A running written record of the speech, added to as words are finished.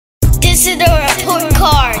This is the report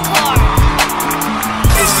card.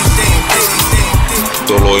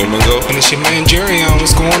 Solo Young M.A, and it's your man Jerry on.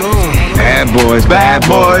 What's going on? Bad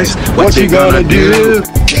boys, what you gonna do?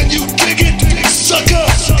 Can you dig it, sucker?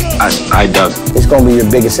 I dug. It's gonna be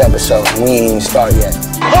your biggest episode. We ain't even started yet.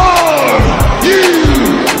 Are you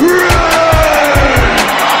ready?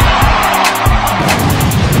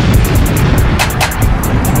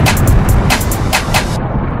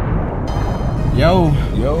 Yo,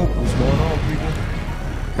 what's going on, people?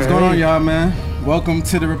 What's going on, y'all, man? Welcome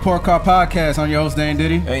to the Report Card Podcast. I'm your host, Dan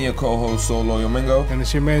Diddy. And your co-host, Solo Young M.A. And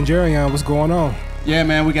it's your man Jerry on. What's going on? Yeah,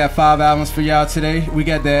 man, we got 5 albums for y'all today. We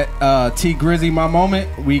got that Tee Grizzley, My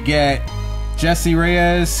Moment. We got Jessie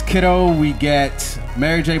Reyez, Kiddo. We got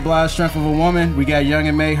Mary J. Blige, Strength of a Woman. We got Young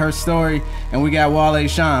M.A, HerStory. And we got Wale,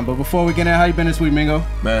 Shine. But before we get in, how you been this week, Mingo?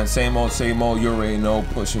 Man, same old, you already know.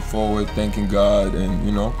 Pushing forward, thanking God, and,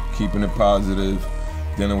 you know, keeping it positive.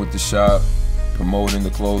 Dealing with the shop, promoting the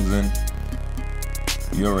closing.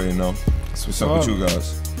 You already know. What's up with you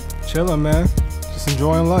guys? Chilling, man. Just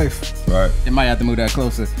enjoying life. Right. It might have to move that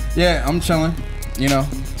closer. Yeah, I'm chilling. You know,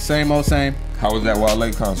 same old same. How was that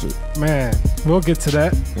Wale concert? Man, we'll get to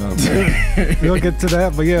that. Okay. We'll get to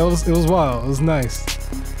that. But yeah, it was wild. It was nice.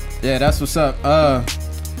 Yeah, that's what's up. I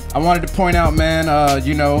wanted to point out, man,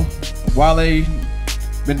 you know, Wale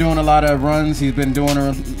been doing a lot of runs. He's been doing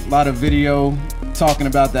a lot of video talking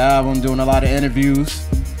about the album, doing a lot of interviews.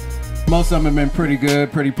 Most of them have been pretty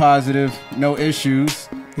good, pretty positive, no issues.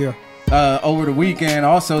 Yeah. Over the weekend,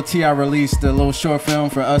 also T.I. released a little short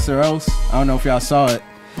film for Us or Else. I don't know if y'all saw it.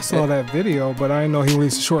 I saw that video, but I didn't know he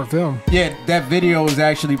released a short film. Yeah, that video is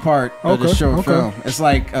actually part of the short film. It's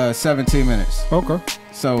like 17 minutes. Okay.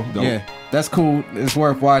 So, yeah, that's cool. It's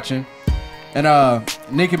worth watching. And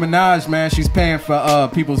Nicki Minaj, man, she's paying for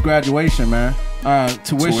people's graduation, man.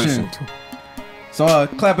 Tuition. So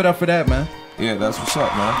clap it up for that, man. Yeah, that's what's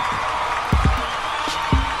up, man.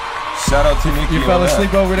 Shout out to Nicki. You fell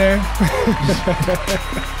asleep over there?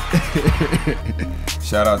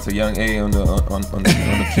 Shout out to Young A on the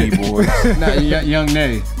keyboards. Nah, Young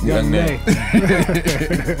M.A. Young M.A.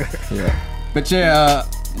 Yeah. But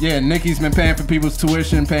yeah, Nicki's been paying for people's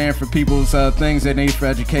tuition, paying for people's things they need for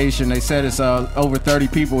education. They said it's over 30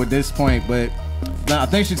 people at this point, but I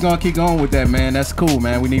think she's gonna keep going with that, man. That's cool,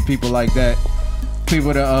 man. We need people like that.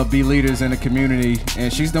 People to be leaders in the community,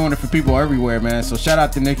 and she's doing it for people everywhere, man. So shout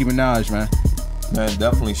out to Nicki Minaj, man. Man,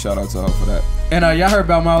 definitely shout out to her for that. And y'all heard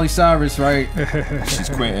about Miley Cyrus, right? She's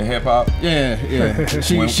quitting hip hop. Yeah.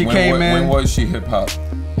 She came in. When was she hip hop?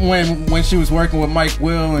 When she was working with Mike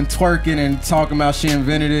Will and twerking and talking about she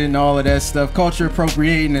invented it and all of that stuff, culture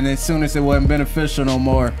appropriating, and as soon as it wasn't beneficial no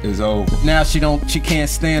more, it's over. Now she can't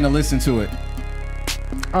stand to listen to it.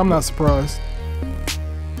 I'm not surprised.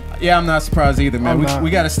 Yeah, I'm not surprised either, man.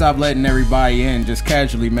 We got to stop letting everybody in just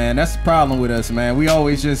casually, man. That's the problem with us, man. We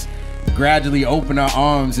always just gradually open our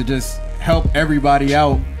arms and just help everybody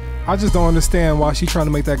out. I just don't understand why she's trying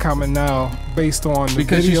to make that comment now based on the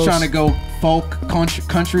because videos. She's trying to go folk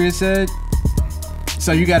country, it said.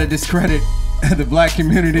 So you got to discredit the black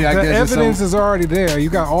community, I guess. The evidence is already there.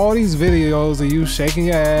 You got all these videos of you shaking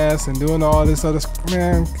your ass and doing all this other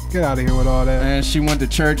man, get out of here with all that. And she went to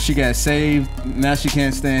church, she got saved, now she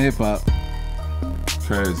can't stand hip hop.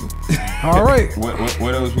 Crazy. All right.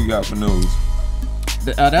 What else we got for news?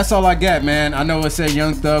 That's all I got, man. I know it said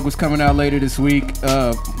Young Thug was coming out later this week.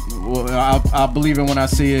 Well, I'll believe it when I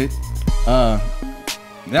see it. How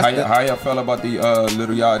y'all felt about the Lil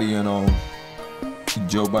Yachty and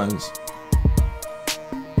Joe Budden?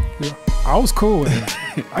 Yeah, I was cool with it.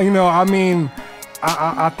 You know, I mean,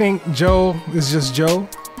 I think Joe is just Joe.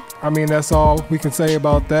 I mean, that's all we can say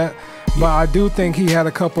about that. But I do think he had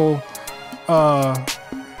a couple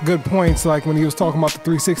good points, like when he was talking about the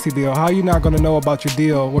 360 deal. How you not going to know about your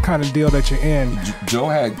deal, what kind of deal that you're in? Joe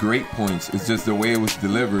had great points. It's just the way it was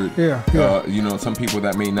delivered. Yeah. You know, some people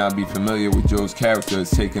that may not be familiar with Joe's character is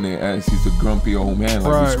taking it as he's a grumpy old man,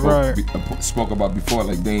 like we spoke about before,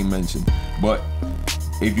 like Dane mentioned. But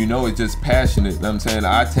if you know it's just passionate, you know what I'm saying?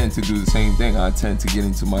 I tend to do the same thing. I tend to get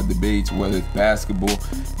into my debates, whether it's basketball.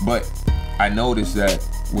 But I noticed that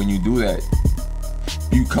when you do that,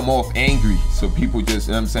 you come off angry, so people just,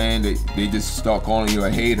 you know what I'm saying, they just start calling you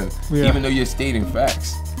a hater, even though you're stating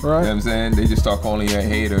facts. Right. You know what I'm saying? They just start calling you a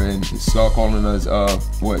hater and start calling us,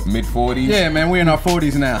 what, mid-40s? Yeah, man, we're in our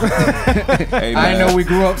 40s now. Hey, man. I didn't know we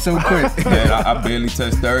grew up so quick. Man, I barely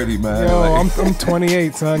touched 30, man. Yo, like, I'm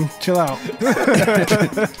 28, son. Chill out. He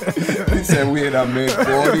said we in our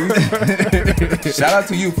mid-40s. Shout out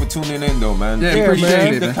to you for tuning in, though, man. Yeah,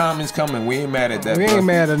 appreciate it. Keep the comments coming. We ain't mad at that, We ain't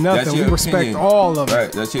mad at nothing. We respect all of it.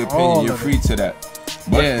 Right, that's your opinion. You're free to that.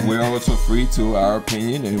 But we're also free to our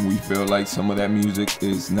opinion, and we feel like some of that music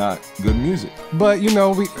is not good music. But you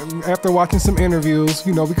know, we after watching some interviews,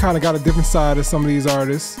 you know, we kind of got a different side of some of these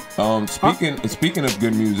artists. Speaking of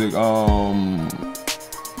good music,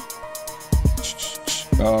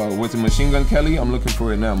 what's it, Machine Gun Kelly? I'm looking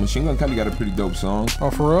for it now. Machine Gun Kelly got a pretty dope song. Oh,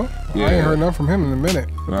 for real? Yeah. I ain't heard nothing from him in a minute.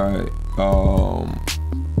 Right. I'm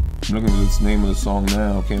looking for the name of the song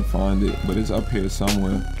now. I can't find it, but it's up here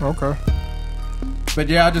somewhere. Okay. But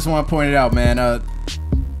yeah, I just want to point it out, man.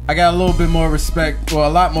 I got a little bit more respect, well,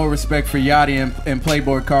 a lot more respect for Yachty and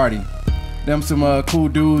Playboy Carti. Them some cool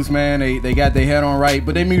dudes, man. They got their head on right,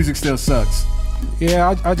 but their music still sucks.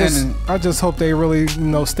 Yeah, I just hope they really, you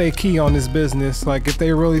know, stay key on this business. Like, if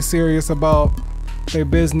they really serious about their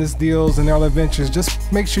business deals and their adventures,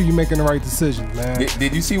 just make sure you're making the right decision, man.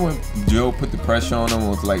 Did you see when Joe put the pressure on him?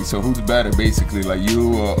 Was like, so who's better, basically, like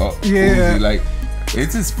you or yeah? Uzi? Like,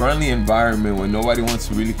 it's this friendly environment where nobody wants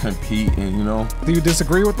to really compete, and you know. Do you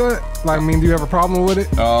disagree with that? Like, I mean, do you have a problem with it?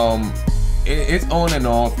 It's on and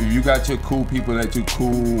off. If you got your cool people that you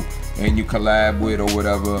cool and you collab with or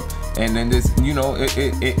whatever, and then this, you know,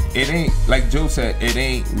 it ain't, like Joe said, it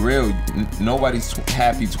ain't real. Nobody's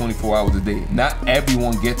happy 24 hours a day. Not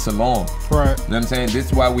everyone gets along. Right. You know what I'm saying? This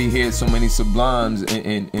is why we hear so many sublimes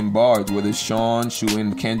in bars, whether it's Sean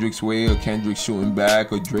shooting Kendrick's way or Kendrick shooting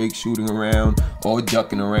back or Drake shooting around or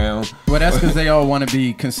ducking around. Well, that's because they all want to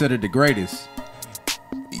be considered the greatest.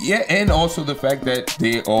 Yeah, and also the fact that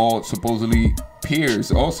they all supposedly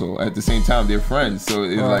peers also at the same time. They're friends, so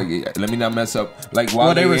it's like, let me not mess up. Like,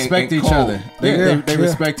 while they respect each other. They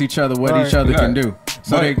respect each other, what each other can do.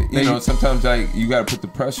 So but, you know, sometimes like you gotta put the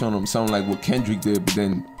pressure on them. Something like what Kendrick did, but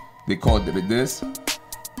then they called it a diss.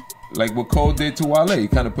 Like what Cole did to Wale, he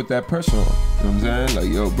kind of put that pressure on. You know what I'm saying?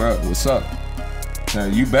 Like, yo, bro, what's up? Now,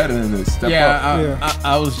 you better than this. Step up.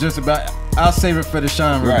 I was just about. I'll save it for the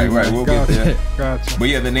Sean review. Right. We'll get there. Gotcha. But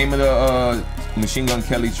yeah, the name of the Machine Gun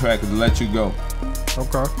Kelly track is "Let You Go."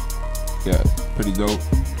 Okay. Yeah, pretty dope.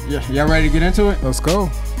 Yeah, y'all ready to get into it? Let's go.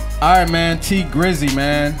 All right, man. Tee Grizzley,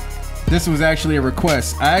 man. This was actually a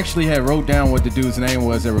request. I actually had wrote down what the dude's name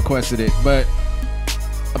was that requested it, but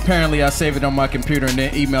apparently I saved it on my computer and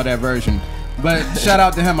then emailed that version. But shout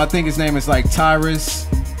out to him. I think his name is like Tyrus.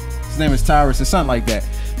 His name is Tyrus or something like that.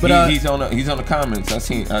 But he's on the comments. I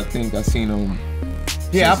think I seen him.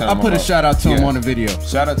 Yeah, I put a shout out to him on the video.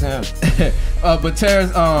 Shout out to him. But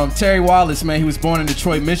Terry Wallace, man, he was born in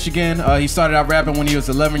Detroit, Michigan. He started out rapping when he was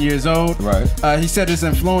 11 years old. Right. He said his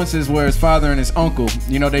influences were his father and his uncle.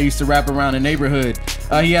 You know, they used to rap around the neighborhood.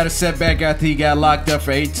 He had a setback after he got locked up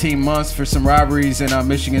for 18 months for some robberies in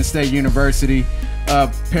Michigan State University.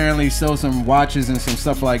 Apparently stole some watches and some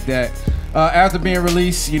stuff like that. After being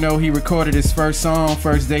released, you know, he recorded his first song,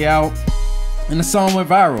 First Day Out, and the song went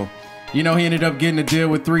viral. You know, he ended up getting a deal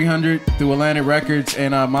with 300 through Atlantic Records,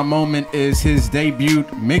 and My Moment is his debut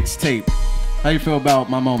mixtape. How you feel about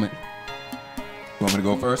My Moment? You want me to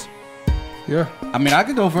go first? Yeah. I mean, I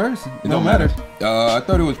could go first. It don't matter. I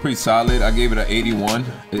thought it was pretty solid. I gave it an 81.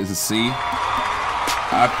 It's a C.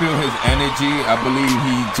 I feel his energy. I believe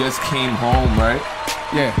he just came home, right?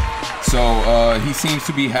 Yeah. So he seems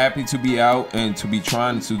to be happy to be out and to be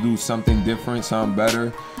trying to do something different, something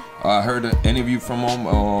better. I heard an interview from him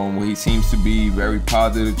where he seems to be very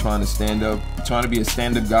positive, trying to stand up, trying to be a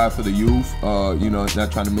stand-up guy for the youth. You know,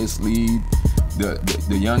 not trying to mislead the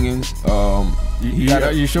youngins.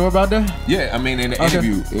 You sure about that? Yeah, I mean, in the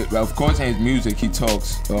interview, of course, in his music, he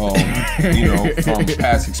talks, you know, from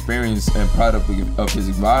past experience and product of his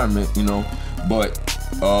environment, you know. But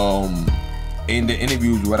in the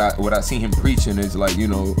interviews, what I see him preaching is like, you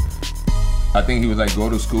know, I think he was like, go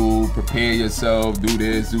to school, prepare yourself, do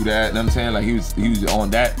this, do that. And I'm saying, like, he was on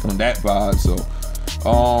that vibe. So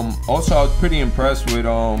also I was pretty impressed with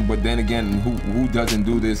but then again, who doesn't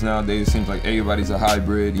do this nowadays? It seems like everybody's a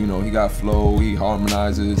hybrid. You know, he got flow, he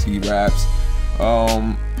harmonizes, he raps.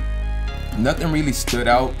 Nothing really stood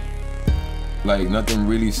out. Like, nothing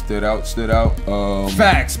really stood out.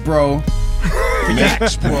 Facts, bro.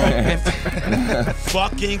 Facts, bro.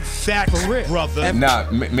 Fucking facts, brother. Nah,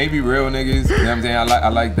 maybe real niggas. You know what I'm saying? I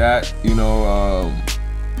like that. You know,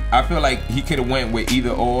 I feel like he could have went with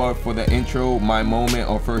either or for the intro, My Moment,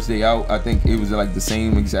 or First Day Out. I think it was like the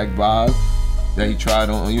same exact vibe that he tried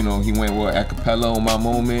on. You know, he went with a cappella on My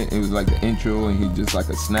Moment. It was like the intro, and he just like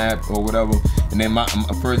a snap or whatever. And then my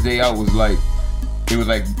First Day Out was like, it was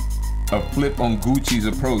like a flip on Gucci's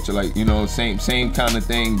approach, like, you know, same kind of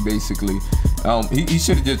thing basically. He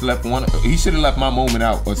should have just left one. He should have left My Moment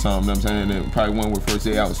out or something. You know what I'm saying, and then probably went with First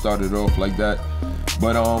Day Out and started it off like that.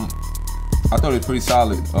 But I thought it was pretty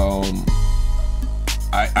solid.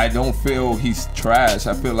 I don't feel he's trash.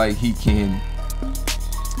 I feel like he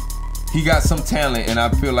got some talent, and I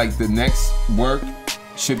feel like the next work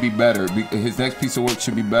should be better. His next piece of work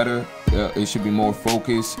should be better. It should be more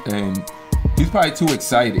focused, and he's probably too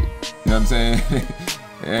excited. You know what I'm saying?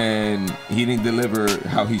 And he didn't deliver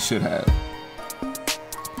how he should have.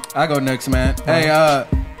 I go next, man. Hey,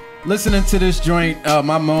 listening to this joint,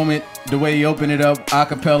 My Moment, the way he opened it up,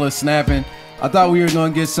 acapella snapping, I thought we were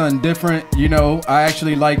gonna get something different. You know, I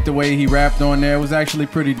actually liked the way he rapped on there. It was actually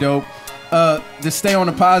pretty dope. To stay on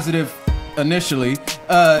the positive initially,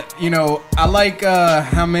 you know, I like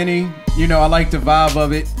how many, you know, I like the vibe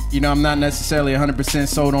of it. You know, I'm not necessarily 100%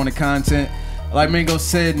 sold on the content. Like Mingo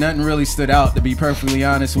said, nothing really stood out, to be perfectly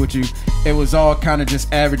honest with you. It was all kind of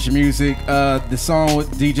just average music. The song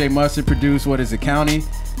with DJ Mustard produced, what is it, County?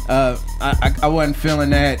 I wasn't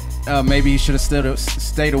feeling that. Maybe he should have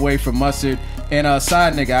stayed away from Mustard. And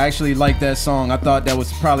Side Nigga, I actually liked that song. I thought that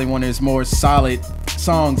was probably one of his more solid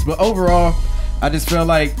songs. But overall, I just feel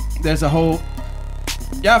like there's a whole...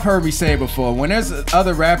 Y'all have heard me say it before. When there's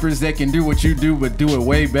other rappers that can do what you do, but do it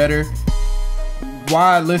way better,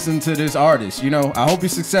 why listen to this artist? You know, I hope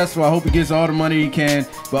he's successful. I hope he gets all the money he can.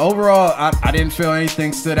 But overall, I didn't feel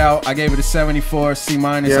anything stood out. I gave it a 74, C-. Yeah,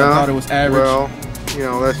 I thought it was average. Well, you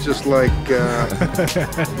know, that's just like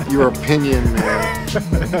your opinion.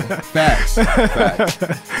 Facts.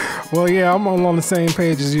 Well, yeah, I'm on the same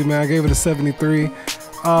page as you, man. I gave it a 73.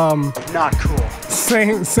 Not cool.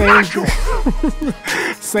 Same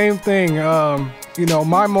same thing. You know,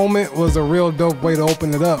 My Moment was a real dope way to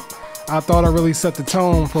open it up. I thought I really set the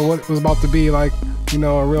tone for what it was about to be, like, you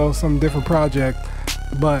know, some different project.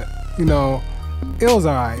 But, you know, it was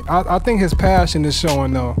alright. I think his passion is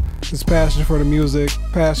showing, though. His passion for the music,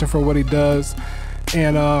 passion for what he does.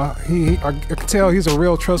 And I can tell he's a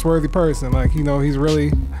real trustworthy person. Like, you know, he's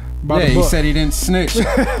really about the book. He said he didn't snitch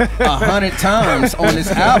 100 times on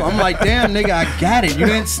this album. I'm like, damn, nigga, I got it. You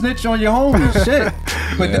didn't snitch on your homies, shit.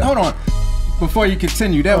 But hold on. Before you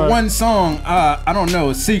continue, that one song, I don't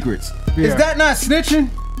know, Secrets. Yeah. Is that not snitching?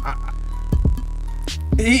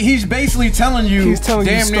 He's basically telling you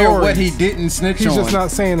damn near what he didn't snitch on. He's just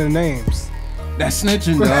not saying the names. That's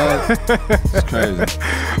snitching, dog. It's crazy.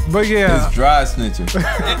 But yeah, it's dry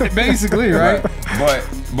snitching. Basically, right?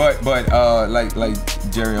 But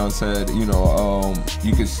like Jerry said, you know,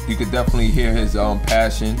 you could definitely hear his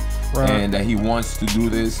passion, and that he wants to do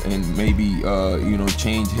this and maybe you know,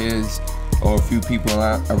 change his or a few people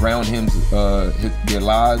around him their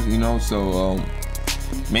lives, you know. So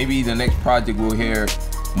maybe the next project we'll hear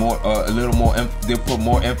more, a little more. They'll put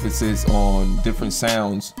more emphasis on different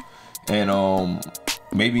sounds and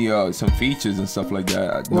maybe some features and stuff like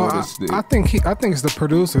that. I think it's the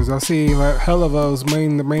producers. I see like Helava is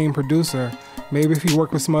the main producer. Maybe if he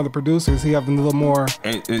worked with some other producers, he have a little more.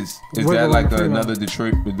 Is that like another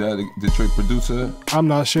Detroit producer? I'm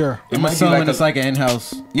not sure. It might be like it's like an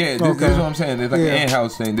in-house. Yeah, this is what I'm saying. It's like an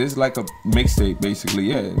in-house thing. This is like a mixtape, basically.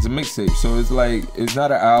 Yeah, it's a mixtape. So it's like, it's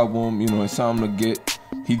not an album. You know, it's something to get.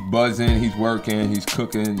 He's buzzing. He's working. He's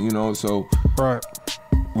cooking. You know, so right.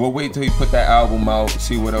 We'll wait till he put that album out.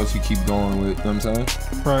 See what else he keeps going with. You know what I'm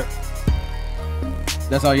saying? Right.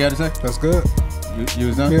 That's all you had to say? That's good. You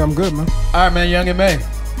was done? Yeah, I'm good, man. All right, man. Young M.A.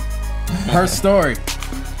 HerStory.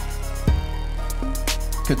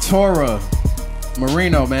 Katora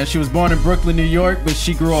Marino, man. She was born in Brooklyn, New York, but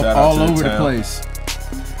she grew up all over the place.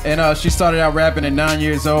 And she started out rapping at 9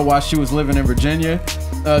 years old while she was living in Virginia.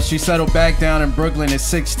 She settled back down in Brooklyn at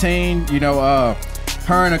 16. You know,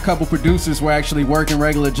 her and a couple producers were actually working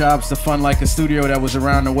regular jobs to fund like a studio that was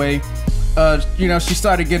around the way. You know, she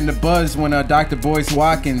started getting the buzz when Dr. Boyce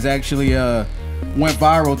Watkins actually went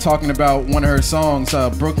viral talking about one of her songs,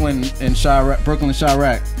 Brooklyn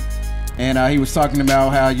Chirac. And he was talking about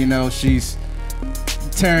how, you know, she's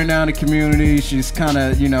tearing down the community. She's kind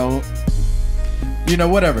of, you know,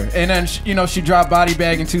 whatever. And then, you know, she dropped Body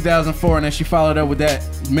Bag in 2004, and then she followed up with that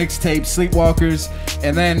mixtape, Sleepwalkers.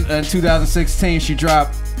 And then in 2016, she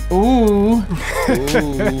dropped Ooh.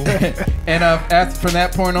 And from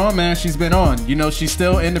that point on, man, she's been on. You know, she's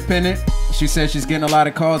still independent. She said she's getting a lot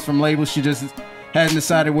of calls from labels. She just hasn't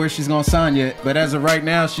decided where she's gonna sign yet. But as of right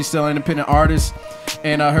now, she's still an independent artist.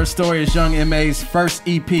 And her story is Young M.A.'s first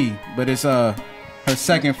EP, but it's her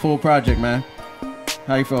second full project, man.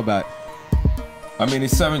 How you feel about it? I mean,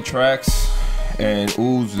 it's 7 tracks, and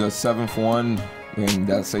Ooh's the 7th one, and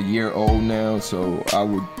that's a year old now. So I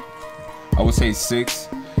would say 6.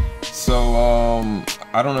 So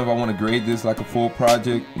I don't know if I want to grade this like a full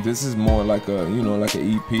project. This is more like a, you know, like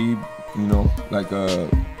an EP, you know, like a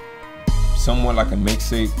somewhat like a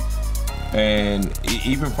mixtape. And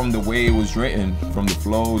even from the way it was written, from the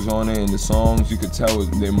flows on it and the songs, you could tell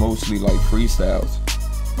they're mostly like freestyles,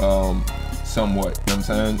 somewhat, you know what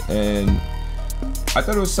I'm saying? And I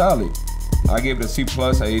thought it was solid. I gave it a C+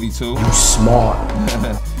 at 82. You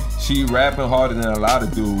smart. She rapping harder than a lot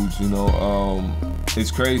of dudes, you know.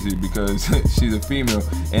 It's crazy because she's a female.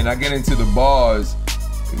 And I get into the bars,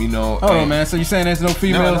 you know. Hold on, man. So you saying there's no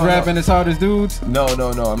females rapping as hard as dudes? No.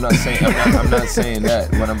 I'm not saying. I'm not saying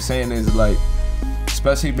that. What I'm saying is, like,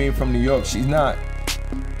 especially being from New York, she's not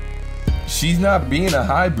being a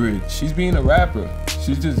hybrid. She's being a rapper.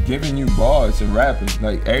 She's just giving you bars and rapping.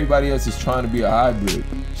 Like, everybody else is trying to be a hybrid.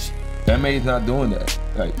 M.A.'s not doing that.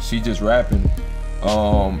 Like, she just rapping.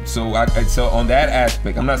 So on that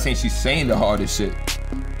aspect, I'm not saying she's saying the hardest shit.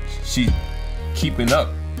 She's keeping up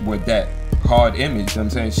with that hard image. I'm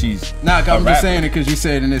saying she's I'm just saying it because you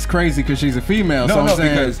said, and it's crazy because she's a female. No, so I'm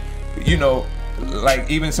saying, because, you know, like,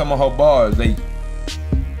 even some of her bars, they,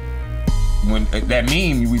 when that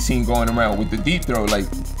meme we seen going around with the deep throat, like,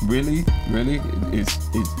 really,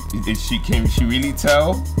 is she, can she really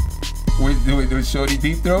tell with shorty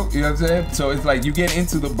deep throat? You know what I'm saying? So it's like you get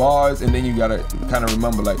into the bars and then you gotta kind of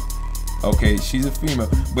remember, like, okay, she's a female,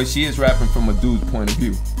 but she is rapping from a dude's point of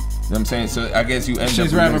view. You know what I'm saying? So I guess you end up...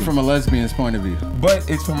 She's rapping from a lesbian's point of view. But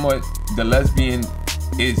it's from what the lesbian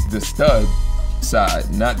is, the stud side,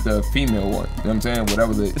 not the female one. You know what I'm saying?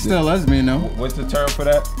 Whatever the... It's still lesbian, though. What's the term for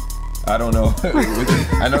that? I don't know.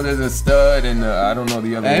 I know there's a stud and I don't know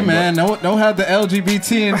the other one. Hey, man, don't have the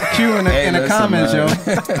LGBT and Q in the comments, man. yo.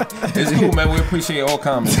 It's cool, man. We appreciate all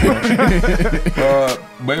comments.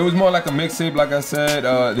 But it was more like a mixtape, like I said.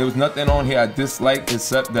 There was nothing on here I disliked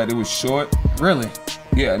except that it was short. Really?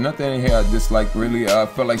 Yeah, nothing in here I disliked, really. I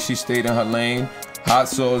felt like she stayed in her lane. Hot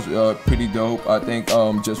Sauce, pretty dope. I think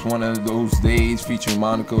Just One of Those Days featuring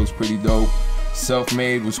Monica was pretty dope.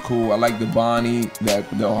 Self-Made was cool. I like the Bonnie, the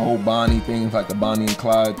whole Bonnie thing, it's like the Bonnie and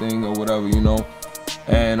Clyde thing or whatever, you know.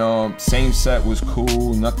 And Same Set was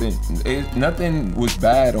cool. Nothing was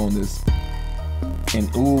bad on this. And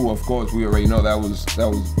Ooh, of course, we already know that was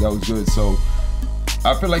good. So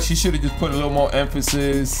I feel like she should have just put a little more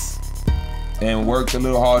emphasis and worked a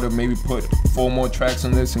little harder. Maybe put 4 more tracks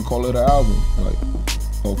on this and call it an album, like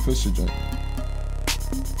official joint.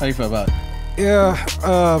 How you feel about it? Yeah,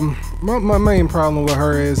 my main problem with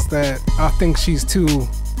her is that I think she's too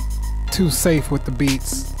safe with the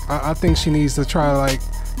beats. I think she needs to try like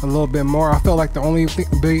a little bit more. I felt like the only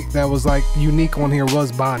beat that was like unique on here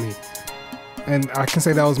was Bonnie, and I can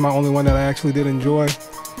say that was my only one that I actually did enjoy.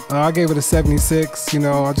 I gave it a 76. You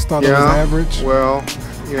know, I just thought it was average. Well,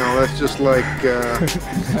 you know, that's just like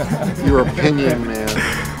your opinion,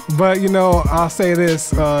 man. But you know, I'll say this: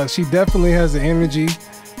 she definitely has the energy.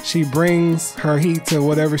 She brings her heat to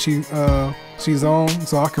whatever she's on,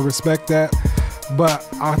 so I can respect that. But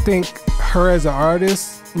I think her as an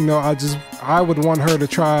artist, you know, I would want her to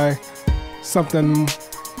try something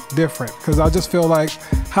different, because I just feel like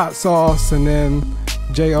Hot Sauce and then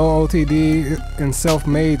JOOTD and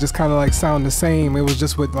Self-Made just kind of like sound the same. It was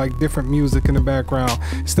just with like different music in the background.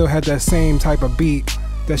 Still had that same type of beat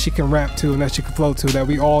that she can rap to and that she can flow to, that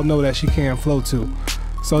we all know that she can flow to.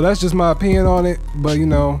 So that's just my opinion on it. But you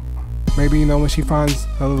know, maybe, you know, when she finds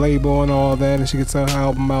a label and all that and she gets her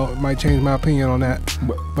album out, it might change my opinion on that.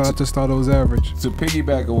 But I just thought it was average. To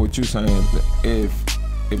piggyback on what you're saying,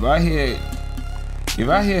 if I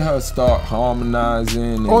hear her start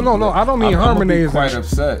harmonizing, oh no, I don't mean harmonizing. I'm quite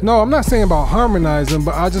upset. No, I'm not saying about harmonizing,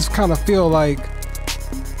 but I just kind of feel like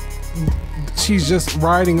she's just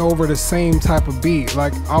riding over the same type of beat.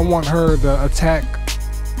 Like, I want her to attack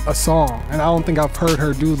a song, and I don't think I've heard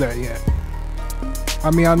her do that yet. I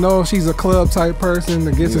mean, I know she's a club type person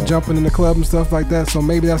that gets her jumping in the club and stuff like that, so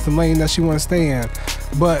maybe that's the lane that she want to stay in.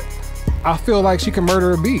 But I feel like she can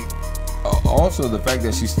murder a beat. Also, the fact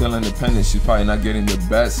that she's still independent, she's probably not getting the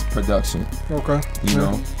best production. Okay. You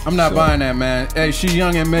know? I'm not buying that, man. Hey, she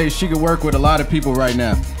Young M.A. She could work with a lot of people right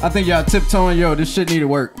now. I think y'all tiptoeing, yo, this shit need to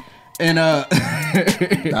work. And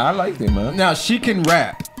I like it, man. Now, she can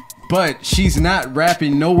rap, but she's not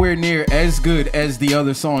rapping nowhere near as good as the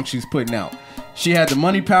other songs she's putting out. She had the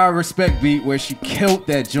Money, Power, Respect beat where she killed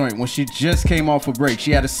that joint when she just came off a break.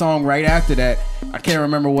 She had a song right after that. I can't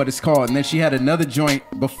remember what it's called. And then she had another joint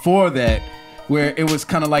before that where it was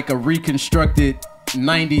kind of like a reconstructed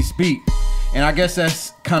 90s beat. And I guess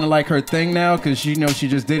that's kind of like her thing now, because you know she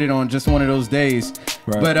just did it on Just One of Those Days.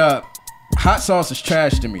 Right. But Hot Sauce is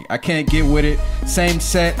trash to me. I can't get with it. Same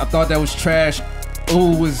Set, I thought that was trash.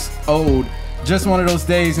 Ooh was old. Just One of Those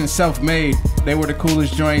Days and Self-Made, they were the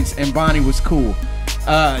coolest joints, and Bonnie was cool.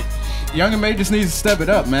 Young M.A just needs to step it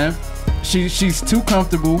up, man. She's too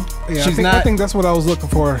comfortable. Yeah, She's I think that's what I was looking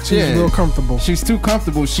for. She's real comfortable. She's too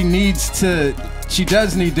comfortable. She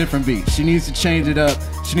does need different beats. She needs to change it up.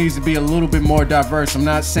 She needs to be a little bit more diverse. I'm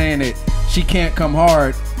not saying that she can't come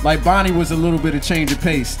hard. Like Bonnie was a little bit of change of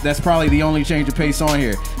pace. That's probably the only change of pace on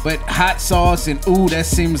here. But Hot Sauce and Ooh, that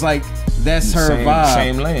seems like that's her vibe.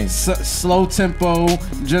 Same lane. Slow tempo,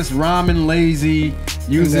 just rhyming lazy,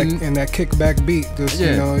 using and that kickback beat. Just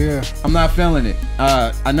I'm not feeling it.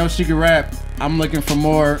 I know she can rap. I'm looking for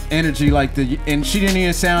more energy like and she didn't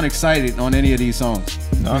even sound excited on any of these songs.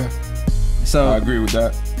 No. Yeah. So I agree with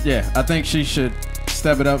that. Yeah, I think she should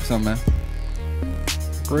step it up some, man.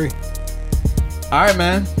 Agree. All right,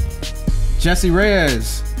 man. Jessie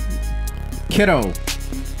Reyez, Kiddo.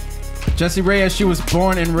 Jessie Reyez, she was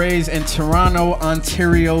born and raised in Toronto,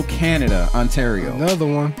 Ontario, Canada. Ontario. Another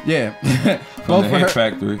one. Yeah. From the Hit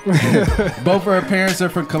Factory. Both of her parents are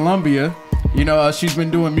from Colombia. You know, she's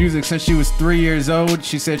been doing music since she was 3 years old.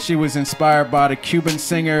 She said she was inspired by the Cuban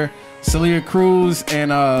singer Celia Cruz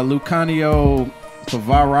and Lucanio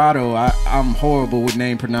Pavarotti. I'm horrible with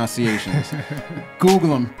name pronunciations. Google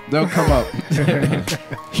them. They'll come up.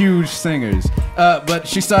 Huge singers. But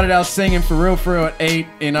she started out singing for real at 8,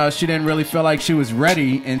 and she didn't really feel like she was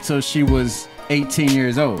ready until she was 18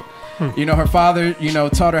 years old. You know, her father,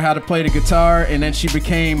 taught her how to play the guitar, and then she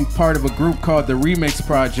became part of a group called the Remix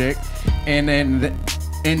Project. And then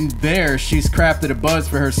in there, she's crafted a buzz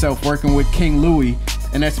for herself working with King Louis,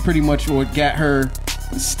 and that's pretty much what got her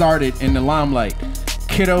started in the limelight.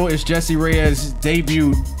 Kiddo is Jessie Reyez's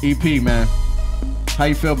debut EP, man. How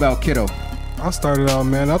you feel about Kiddo? I started out,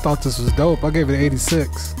 man. I thought this was dope. I gave it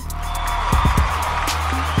 86.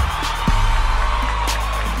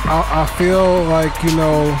 I feel like,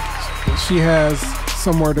 she has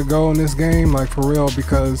somewhere to go in this game, like for real,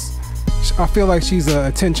 because I feel like she's an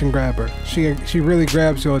attention grabber. She really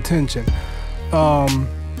grabs your attention.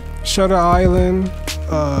 Shutter Island,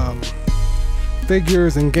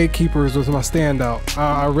 Figures, and Gatekeepers was my standout.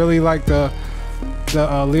 I really like the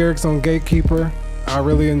lyrics on Gatekeeper. I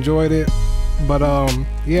really enjoyed it. But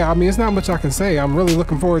yeah, I mean, it's not much I can say. I'm really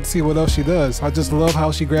looking forward to see what else she does. I just love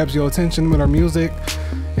how she grabs your attention with her music,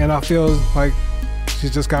 and I feel like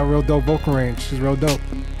she's just got real dope vocal range. She's real dope.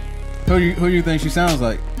 Who you think she sounds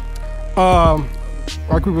like?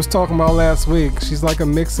 Like we was talking about last week, she's like a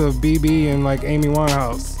mix of BB and like Amy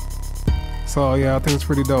Winehouse. So yeah, I think it's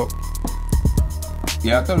pretty dope.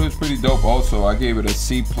 Yeah, I thought it was pretty dope also. I gave it a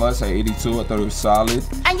C+ at 82. I thought it was solid.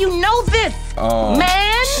 And you know this,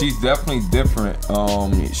 man! She's definitely different.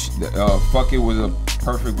 Fuck It was a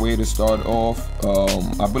perfect way to start off.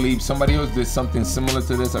 I believe somebody else did something similar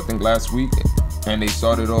to this, I think last week. And they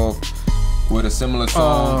started off with a similar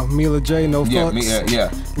song. Mila J, No Fucks.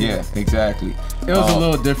 Yeah, exactly. It was a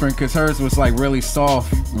little different because hers was like really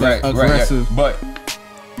soft, aggressive. Right.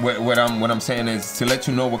 But what I'm saying is to let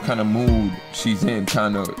you know what kind of mood she's in,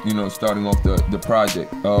 kind of, starting off the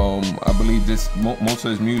project. I believe most of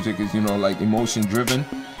his music is, like emotion driven.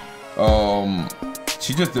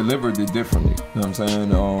 She just delivered it differently. You know what I'm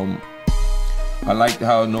saying? I liked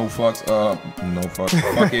how Fuck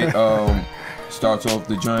It starts off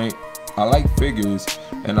the joint. I like Figures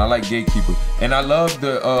and I like Gatekeeper, and I love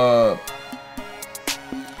the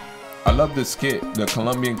skit, the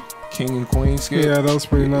Colombian King and Queen skit. Yeah, that was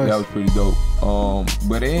pretty nice. That was pretty dope.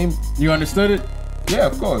 But it ain't. You understood it? Yeah,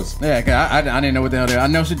 of course. Yeah, I didn't know what the hell they. I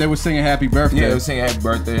know they were singing Happy Birthday. Yeah, they were singing Happy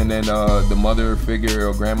Birthday, and then the mother figure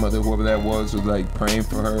or grandmother, whoever that was like praying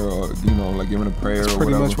for her, or like giving a prayer. That's or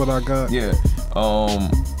pretty whatever. much what I got. Yeah.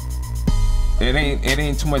 It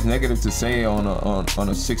ain't too much negative to say on a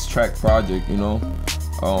 6-track project,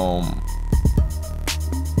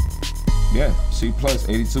 Yeah, C+,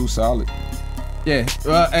 82, solid. Yeah,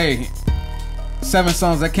 hey, 7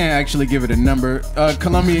 songs. I can't actually give it a number.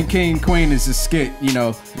 Colombian King Queen is a skit,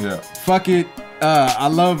 Yeah. Fuck It. I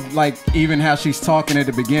love like even how she's talking at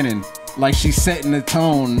the beginning, like she's setting the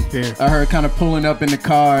tone. Yeah. Her kind of pulling up in the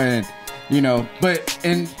car and.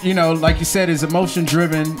 Like you said, it's emotion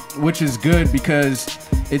driven, which is good because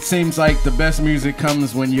it seems like the best music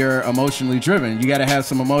comes when you're emotionally driven. You got to have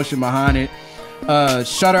some emotion behind it.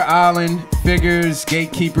 Shutter Island, Figures,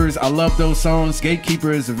 Gatekeepers. I love those songs.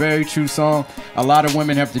 Gatekeeper is a very true song. A lot of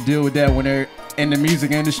women have to deal with that when they're in the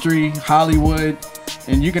music industry, Hollywood,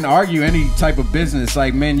 and you can argue any type of business.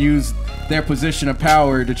 Like men use their position of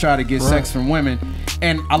power to try to get sex from women.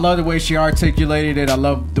 And I love the way she articulated it. I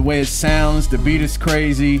love the way it sounds. The beat is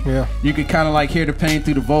crazy. Yeah. You can kind of like hear the pain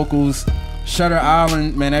through the vocals. Shutter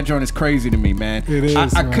Island, man, that joint is crazy to me, man. It is.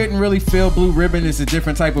 I couldn't really feel Blue Ribbon. It's a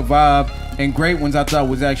different type of vibe. And Great Ones I thought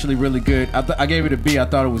was actually really good. I gave it a B. I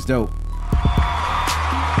thought it was dope.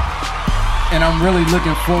 and I'm really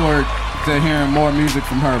looking forward to hearing more music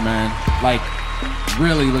from her, man. Like,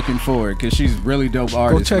 really looking forward, because she's really dope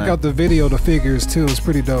artist. Go check out the video, The Figures, too. It's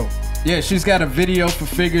pretty dope. Yeah, she's got a video for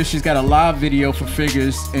Figures. She's got a live video for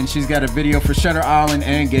Figures, and she's got a video for Shutter Island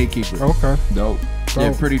and Gatekeeper. Okay. Dope.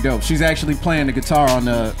 Yeah, pretty dope. She's actually playing the guitar on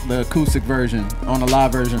the acoustic version, on the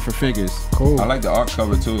live version for Figures. Cool. I like the art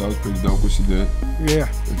cover too. That was pretty dope what she did. Yeah.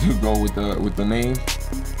 To go with the name.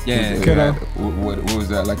 Yeah. Kiddo. What was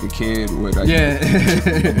that? Like a kid with like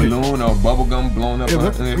a balloon or bubble gum blown up in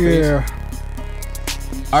their face?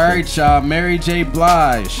 All right, y'all. Mary J.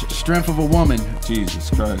 Blige, Strength of a Woman. Jesus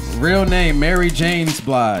Christ. Real name, Mary James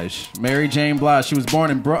Blige. Mary Jane Blige. She was born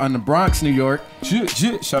in the Bronx, New York.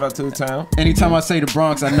 Shout out to the town. Anytime I say the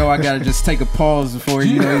Bronx, I know I gotta just take a pause before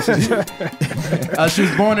you know. She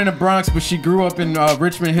was born in the Bronx, but she grew up in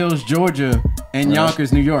Richmond Hills, Georgia, and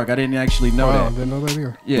Yonkers, New York. I didn't actually know that. Didn't know that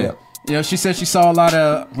either. Yeah. You know, she said she saw a lot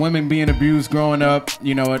of women being abused growing up.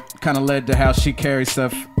 You know, it kind of led to how she carried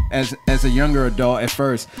stuff as a younger adult at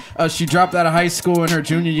first. She dropped out of high school in her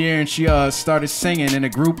junior year, and she started singing in a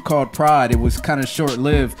group called Pride. It was kind of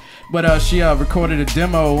short-lived, but she recorded a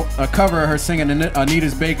demo, a cover of her singing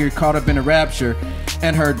Anita's Baker, Caught Up in a Rapture,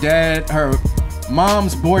 and her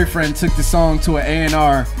mom's boyfriend took the song to an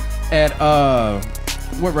A&R at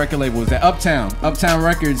what record label was that? Uptown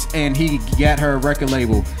Records, and he got her a record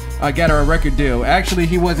label. Got her a record deal. Actually,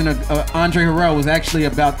 he wasn't Andre Harrell was actually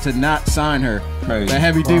about to not sign her. Crazy. But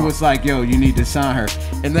Heavy D was like, yo, you need to sign her.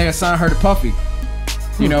 And they assigned her to Puffy.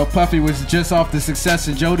 You know, Puffy was just off the success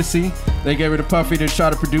of Jodeci. They gave her to Puffy to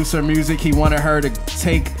try to produce her music. He wanted her to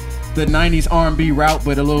take the 90s R&B route,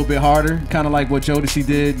 but a little bit harder. Kind of like what Jodeci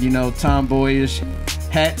did, you know, tomboyish,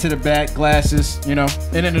 hat to the back, glasses, you know.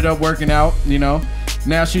 It ended up working out, you know.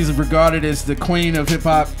 Now she's regarded as the queen of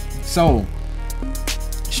hip-hop soul.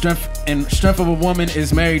 Strength of a Woman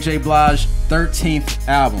is Mary J. Blige's 13th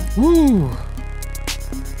album. Woo!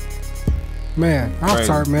 Man, I'll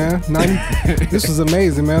start, man. 90. This was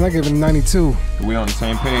amazing, man. I gave it a 92. We on the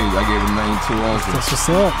same page. I gave it a 92 also. That's what's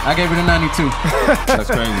up. I gave it a 92. That's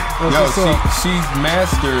crazy. She's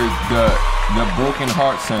mastered the broken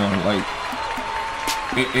heart sound. Like,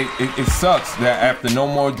 it sucks that after no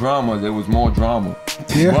more drama, there was more drama.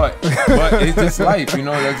 Yeah. But it's just life, you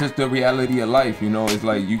know. That's just the reality of life, you know. It's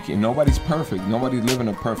like nobody's perfect. Nobody's living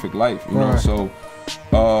a perfect life, you know. So,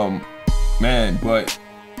 man, but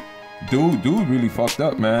dude really fucked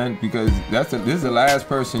up, man, because this is the last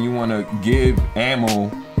person you want to give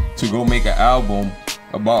ammo to go make an album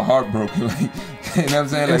about heartbroken. Like, you know what I'm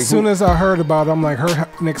saying? As soon as I heard about it, I'm like, her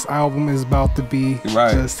next album is about to be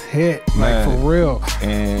just hit, man. Like, for real.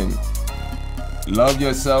 And Love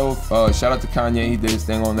Yourself. Shout out to Kanye. He did his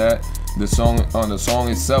thing on that. The song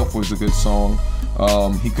itself was a good song.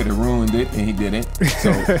 He could have ruined it, and he didn't.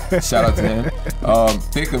 So shout out to him.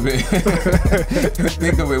 Think of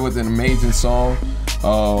It was an amazing song.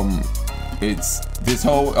 It's this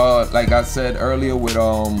whole like I said earlier with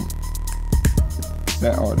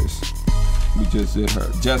that artist. We just did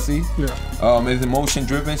her. Jessie. Yeah. It's emotion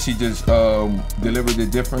driven. She just delivered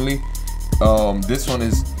it differently. This one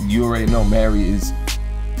is, you already know, Mary is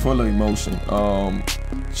full of emotion.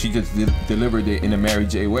 She just delivered it in a Mary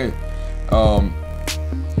J way.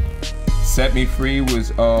 Set Me Free was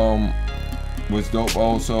dope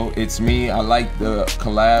also. It's Me. I like the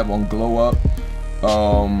collab on Glow Up.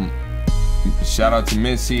 Shout out to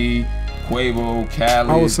Missy, Quavo, Khaled.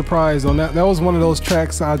 I was surprised on that. That was one of those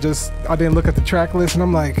tracks I didn't look at the track list and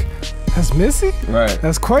I'm like, that's Missy? Right.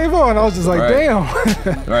 That's Quavo? And I was just like, damn.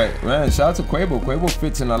 Right, man. Shout out to Quavo. Quavo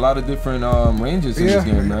fits in a lot of different ranges in this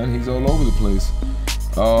game, man. He's all over the place.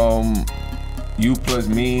 You Plus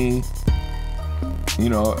Me, you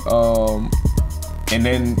know, and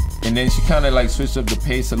then she kind of like switched up the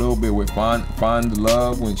pace a little bit with Find the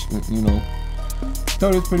Love, when she, you know.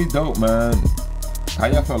 Thought it was pretty dope, man. How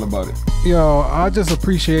y'all feel about it? Yo, I just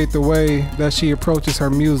appreciate the way that she approaches her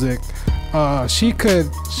music. She could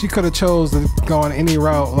have chose to go on any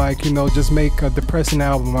route, like, you know, just make a depressing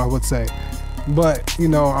album, I would say. But, you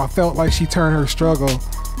know, I felt like she turned her struggle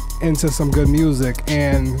into some good music,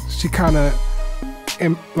 and she kind of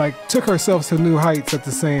like took herself to new heights at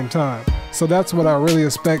the same time. So that's what I really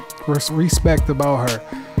respect about her.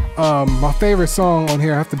 My favorite song on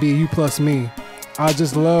here have to be You Plus Me. I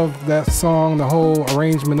just love that song, the whole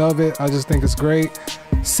arrangement of it. I just think it's great.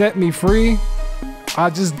 Set Me Free.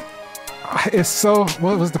 It's so,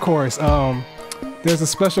 what was the chorus? There's a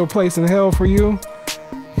special place in hell for you.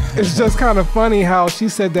 It's just kind of funny how she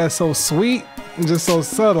said that so sweet and just so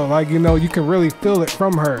subtle. Like, you know, you can really feel it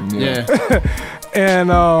from her. Yeah.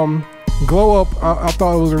 And Glow Up, I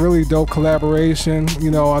thought it was a really dope collaboration.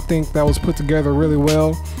 You know, I think that was put together really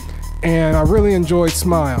well. And I really enjoyed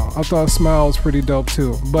Smile. I thought Smile was pretty dope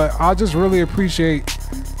too. But I just really appreciate,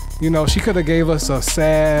 you know, she could have gave us a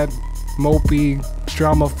sad, mopey,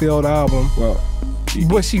 drama-filled album. Well,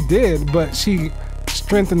 what she did, but she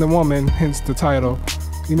strengthened the woman, hence the title,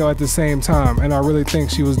 you know, at the same time. And I really think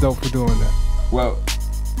she was dope for doing that. Well,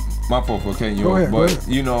 my fault for cutting you Go off, ahead, but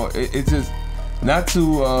you know, it's just not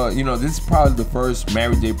to you know, this is probably the first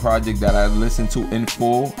Mary J project that I listened to in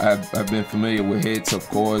full. I've been familiar with hits, of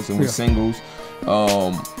course, and with singles.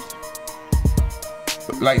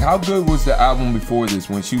 Like, how good was the album before this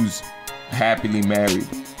when she was happily married?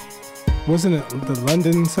 Wasn't it the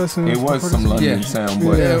London Sessions? It was some London sound,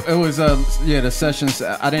 but it was the Sessions.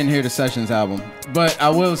 I didn't hear the Sessions album, but I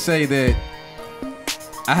will say that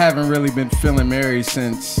I haven't really been feeling Mary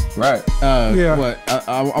since. Right. What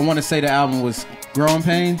I want to say the album was Growing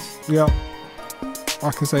Pains. Yeah,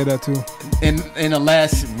 I can say that too. And the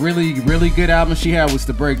last really good album she had was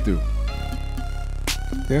The Breakthrough.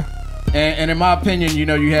 Yeah. And in my opinion, you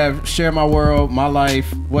know, you have Share My World, My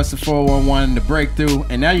Life, What's the 411, The Breakthrough,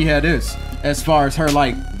 and now you have this as far as her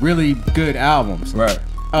like really good albums. Right.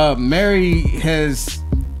 Mary has,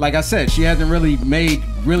 like I said, she hasn't really made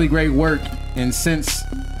really great work and since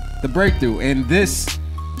The Breakthrough, and this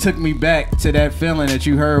took me back to that feeling that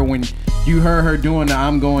you heard when you heard her doing the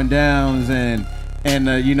I'm Going Downs and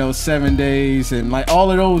you know, 7 Days and like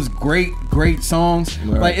all of those great songs.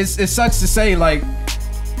 Right. Like it sucks to say, like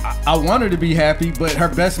I want her to be happy, but her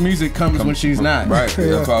best music comes when she's not. Right.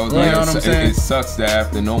 That's why I was like, you know what I'm saying? It sucks that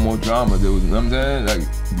after No More Drama, there was, you know what I'm saying?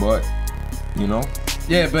 Like, but you know.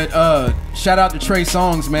 Yeah, but shout out to Trey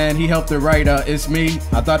Songz, man. He helped her write It's Me.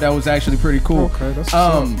 I thought that was actually pretty cool. Okay, that's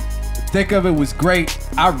Thick of It was great.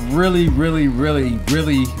 I really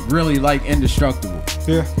like Indestructible.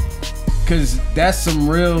 Yeah. Cause that's some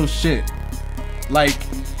real shit. Like,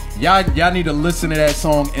 y'all need to listen to that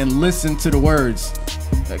song and listen to the words.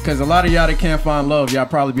 Cause a lot of y'all that can't find love, y'all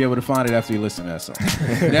probably be able to find it after you listen to that song.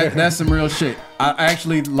 That's some real shit. I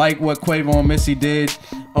actually like what Quavo and Missy did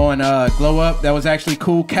on Glow Up. That was actually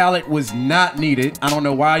cool. Khaled was not needed. I don't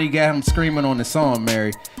know why you got him screaming on the song,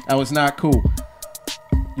 Mary. That was not cool.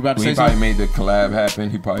 You about to say he something? probably made the collab happen.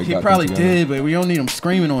 He probably did, but we don't need him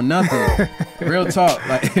screaming on nothing. Real talk.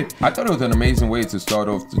 Like, I thought it was an amazing way to start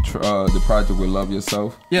off the project with Love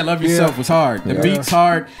Yourself. Yeah, Love Yourself was hard. The beat's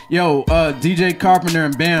hard. Yo, DJ Carpenter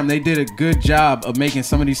and Bam, they did a good job of making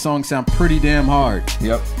some of these songs sound pretty damn hard.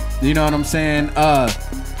 Yep. You know what I'm saying?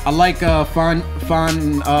 I like Find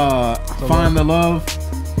the Love.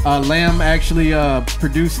 Lamb actually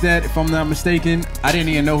produced that, if I'm not mistaken. I didn't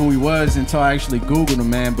even know who he was until I actually Googled him,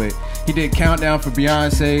 man. But he did Countdown for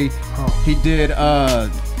Beyonce. He did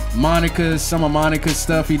some of Monica's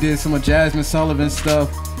stuff. He did some of Jasmine Sullivan's stuff.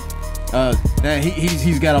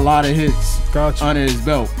 He's got a lot of hits under his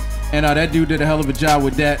belt. And that dude did a hell of a job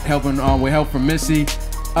with that, helping with help from Missy.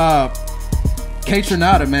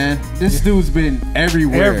 K-Tronada, man. This dude's been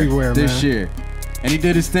everywhere this year. And he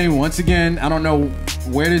did his thing once again. I don't know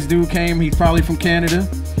where this dude came. He's probably from Canada,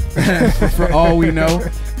 for all we know.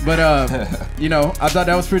 But you know, I thought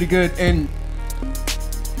that was pretty good. And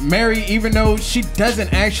Mary, even though she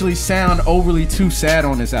doesn't actually sound overly too sad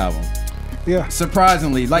on this album,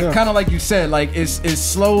 surprisingly, like kind of like you said, like it's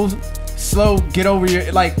slow. Get over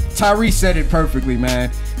your, like Tyrese said it perfectly,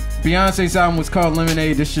 man. Beyonce's album was called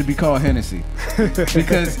Lemonade. This should be called Hennessy,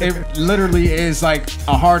 because it literally is like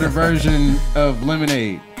a harder version of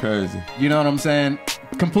Lemonade. Crazy. You know what I'm saying?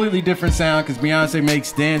 Completely different sound, because Beyonce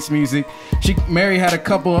makes dance music. Mary had a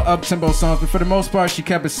couple of up-tempo songs, but for the most part, she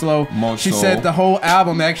kept it slow. She said the whole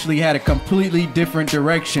album actually had a completely different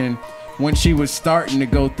direction when she was starting to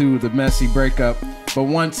go through the messy breakup. But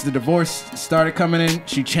once the divorce started coming in,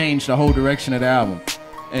 she changed the whole direction of the album.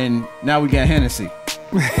 And now we got Hennessy.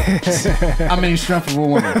 I mean, strength of a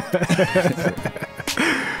woman.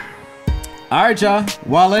 All right, y'all.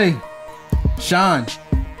 Wale, Sean,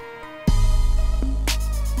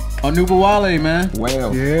 Onuba Wale, man.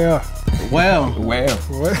 Well. Yeah. Well.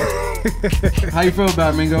 How you feel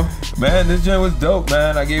about it, Mingo? Man, this joint was dope,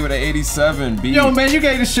 man. I gave it an 87. Yo, man, you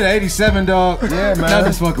gave this shit an 87, dog. Yeah, man. Not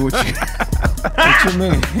just fucking with you. What you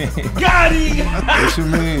mean? Got him! What you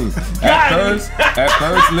mean? At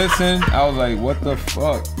first, listen, I was like, what the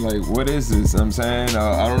fuck? Like, what is this? I'm saying,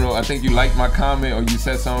 I don't know. I think you liked my comment or you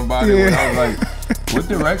said something about it. And I was like, what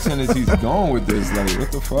direction is he going with this? Like,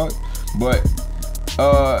 what the fuck? But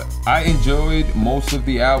I enjoyed most of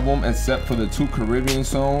the album except for the 2 Caribbean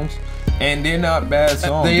songs. And they're not bad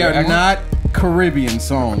songs. They are not Caribbean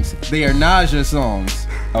songs. They are Naja songs.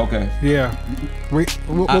 Okay. Yeah.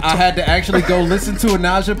 I had to actually go listen to a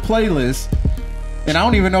Naja playlist, and I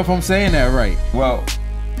don't even know if I'm saying that right. Well,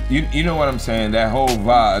 you know what I'm saying? That whole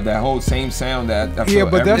vibe, that whole same sound that I feel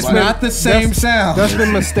but that's not the same sound. That's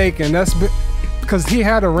been mistaken. That's been because he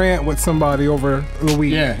had a rant with somebody over the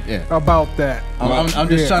week. Yeah. About that. I'm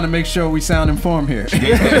just trying to make sure we sound informed here.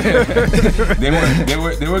 They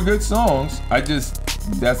were good songs.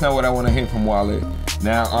 That's not what I want to hear from Wale.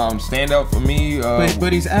 Now, stand up for me.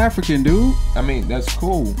 But he's African, dude. I mean, that's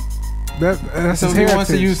cool. That's so if he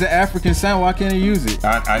wants to use the African sound, why can't he use it?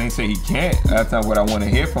 I didn't say he can't. That's not what I want to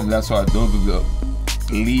hear from him. That's why those are the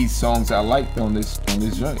lead songs I liked on this joint.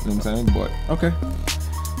 You know what I'm saying? But okay.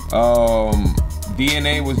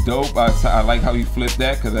 DNA was dope. I like how he flipped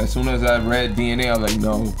that, because as soon as I read DNA, I was like,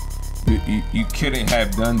 no, you couldn't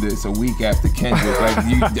have done this a week after Kendrick. Like,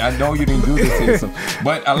 I know you didn't do this here, so.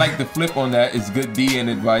 But I like the flip on that. It's good D and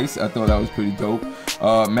advice. I thought that was pretty dope.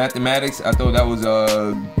 Mathematics, I thought that was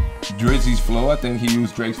Drizzy's flow. I think he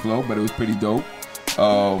used Drake's flow, but it was pretty dope.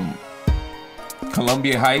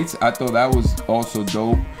 Columbia Heights, I thought that was also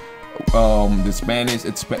dope. The Spanish,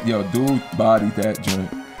 dude bodied that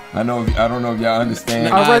joint. I don't know if y'all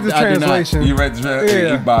understand. I read the translation. You read the translation?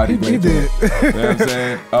 Yeah, he bodied he did. You know what I'm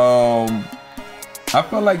saying? I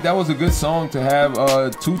felt like that was a good song to have 2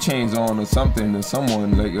 Chainz on or something, or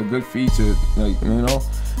someone, like a good feature, like, you know.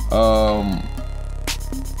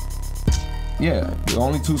 Yeah, the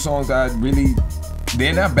only 2 songs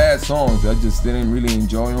they're not bad songs, I just didn't really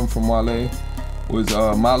enjoy them from Wale, was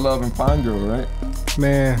My Love and Fine Girl, right?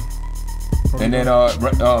 Man. And then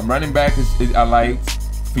Running Back is I liked,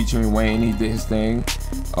 featuring Wayne. He did his thing.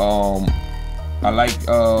 I like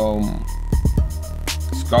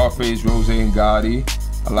Scarface, Rose, and Gotti.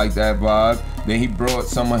 I like that vibe. Then he brought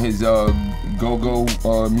some of his go-go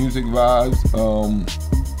music vibes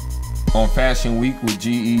on Fashion Week with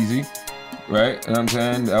G-Eazy, right? You know what I'm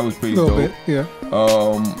saying? That was pretty dope. Bit, yeah.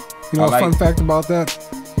 You know, a fun fact about that?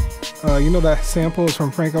 You know that sample is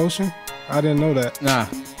from Frank Ocean? I didn't know that. Nah.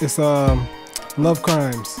 It's Love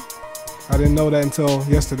Crimes. I didn't know that until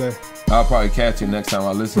yesterday. I'll probably catch it next time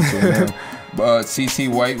I listen to it. But CC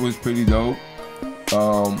White was pretty dope.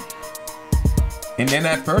 And then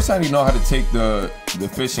at first I didn't know how to take the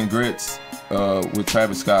Fish and Grits with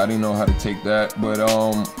Travis Scott. I didn't know how to take that, but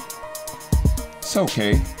it's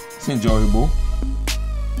okay. It's enjoyable.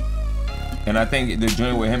 And I think the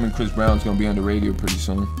joint with him and Chris Brown is gonna be on the radio pretty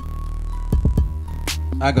soon.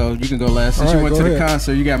 You can go last. Since you went to the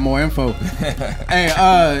concert, you got more info.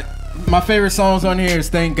 Hey, my favorite songs on here is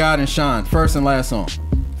Thank God and Shine. First and last song.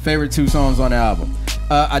 Favorite 2 songs on the album.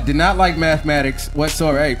 I did not like Mathematics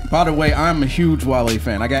whatsoever. Hey, by the way, I'm a huge Wale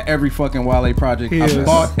fan. I got every fucking Wale project. I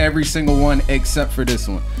bought every single one except for this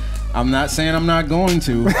one. I'm not saying I'm not going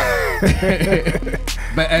to.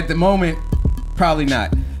 But at the moment, probably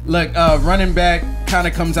not. Look, Running Back kind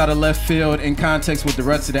of comes out of left field in context with the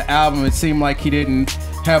rest of the album. It seemed like he didn't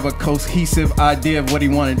have a cohesive idea of what he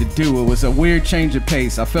wanted to do. It was a weird change of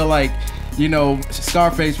pace. I feel like, you know,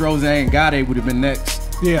 Scarface, Rose, and Gotti would have been next.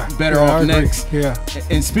 Yeah. Better off next. Yeah.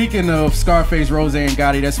 And speaking of Scarface, Rose, and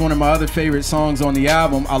Gotti, that's one of my other favorite songs on the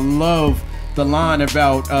album. I love the line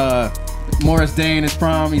about Morris Day in his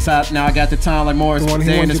prime. He's out now. I got the time like Morris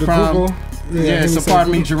Day in his prime. Yeah, so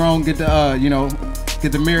pardon me, Jerome, get the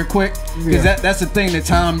get the mirror quick, because that's the thing that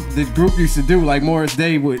the group used to do. Like Morris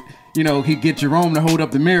Day would, you know, he'd get Jerome to hold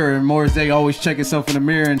up the mirror, and Morris Day always check himself in the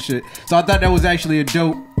mirror and shit. So I thought that was actually a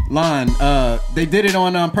dope line. They did it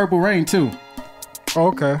on Purple Rain too.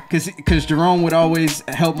 Okay. Cause Jerome would always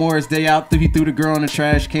help Morris Day out. He threw the girl in the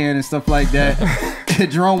trash can and stuff like that.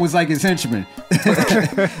 Jerome was like his henchman.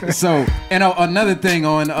 So, and another thing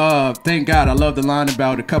on Thank God, I love the line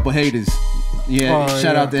about a couple haters. Yeah,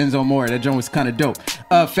 shout out to Enzo Moore. That joint was kind of dope.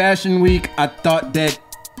 Fashion Week, I thought that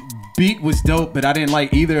beat was dope, but I didn't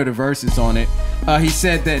like either of the verses on it. He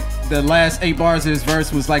said that the last 8 bars of his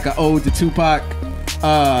verse was like an ode to Tupac.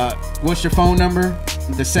 What's your phone number?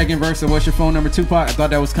 The second verse of What's Your Phone Number, Tupac. I thought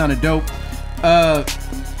that was kind of dope.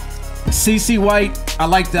 CC White, I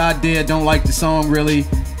like the idea, don't like the song really.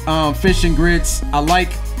 Fish and Grits, I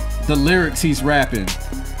like the lyrics he's rapping.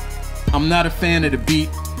 I'm not a fan of the beat.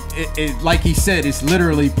 It like he said, it's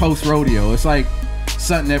literally post-rodeo. It's like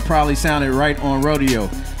something that probably sounded right on rodeo.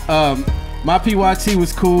 My PYT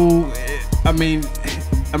was cool. I mean,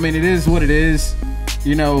 it is what it is.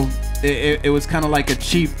 You know, it was kind of like a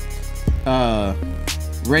cheap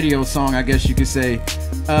radio song, I guess you could say.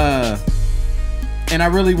 And I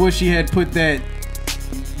really wish he had put that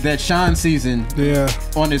Shine season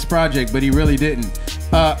on this project, but he really didn't.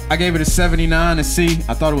 I gave it a 79, a C.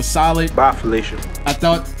 I thought it was solid. Bye, Felicia. I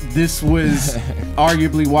thought this was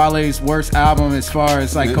arguably Wale's worst album as far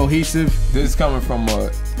as like cohesive. This is coming from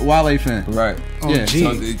a Wale fan. Right. Yeah.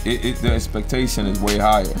 So the expectation is way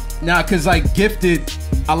higher. Nah, cause like Gifted,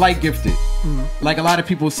 I like Gifted. Like a lot of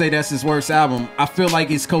people say that's his worst album. I feel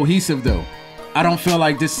like it's cohesive though. I don't feel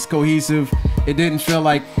like this is cohesive. It didn't feel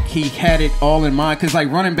like he had it all in mind. Cause like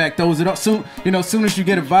Running Back throws it up soon. You know, soon as you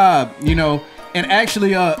get a vibe, you know. And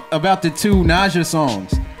actually, about the two Naja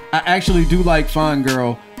songs, I actually do like Fine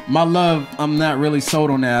Girl. My Love, I'm not really sold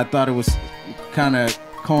on that. I thought it was kind of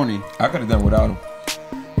corny. I could have done without him.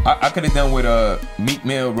 I could have done with Meek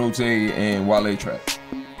Mill, Rose, and Wale track.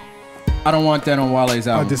 I don't want that on Wale's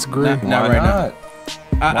album. I disagree. Not right now.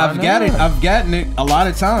 I've gotten it a lot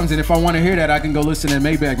of times, and if I want to hear that, I can go listen to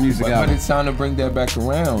Maybach music album. But it's time to bring that back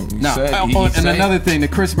around. Another thing, the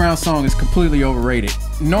Chris Brown song is completely overrated.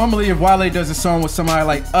 Normally, if Wale does a song with somebody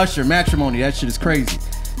like Usher, Matrimony, that shit is crazy.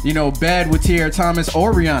 You know, Bad with Tierra Thomas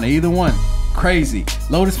or Rihanna, either one, crazy.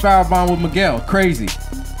 Lotus Firebomb with Miguel, crazy.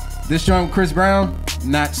 This joint with Chris Brown,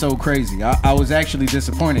 not so crazy. I was actually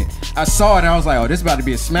disappointed. I saw it and I was like, oh, this is about to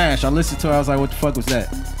be a smash. I listened to it, I was like, what the fuck was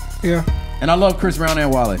that? Yeah. And I love Chris Brown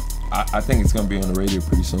and Wale. I think it's gonna be on the radio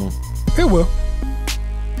pretty soon. It will.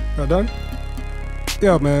 Y'all done?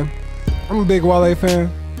 Yeah, man. I'm a big Wale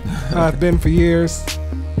fan. I've been for years.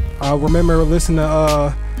 I remember listening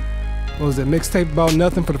to what was it, Mixtape About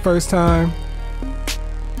Nothing for the first time.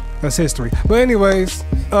 That's history. But anyways,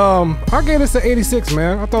 I gave this an 86,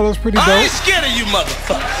 man. I thought it was pretty dope. I ain't scared of you,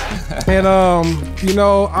 motherfucker. And you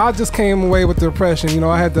know, I just came away with the impression. You know,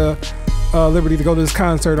 I had the liberty to go to this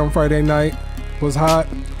concert on Friday night. It was hot.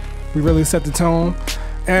 We really set the tone.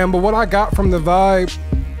 But what I got from the vibe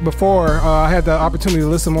before, I had the opportunity to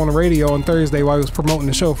listen on the radio on Thursday while he was promoting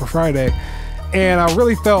the show for Friday. And I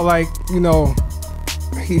really felt like, you know,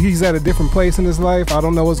 he's at a different place in his life. I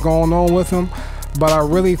don't know what's going on with him, but I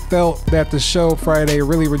really felt that the show Friday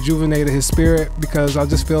really rejuvenated his spirit, because I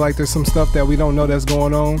just feel like there's some stuff that we don't know that's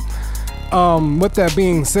going on. With that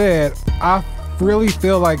being said, I really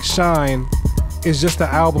feel like Shine is just an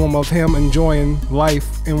album of him enjoying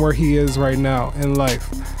life and where he is right now in life.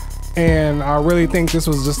 And I really think this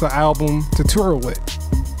was just an album to tour with.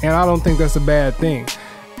 And I don't think that's a bad thing.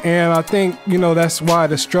 And I think, you know, that's why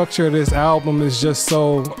the structure of this album is just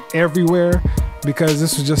so everywhere, because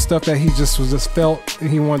this was just stuff that he just felt and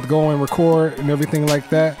he wanted to go and record and everything like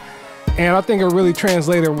that. And I think it really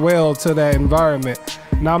translated well to that environment.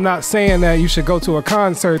 Now, I'm not saying that you should go to a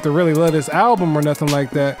concert to really love this album or nothing like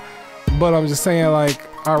that, but I'm just saying, like,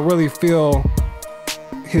 I really feel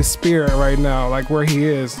his spirit right now, like where he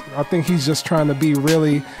is. I think he's just trying to be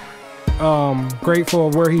really grateful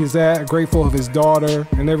of where he's at, grateful of his daughter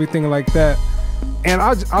and everything like that. And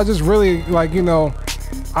I just really, like, you know,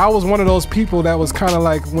 I was one of those people that was kind of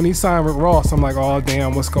like, when he signed with Ross, I'm like, oh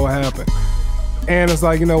damn, what's gonna happen? And it's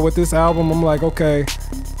like, you know, with this album, I'm like, okay,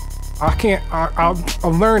 I've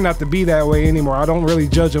learned not to be that way anymore. I don't really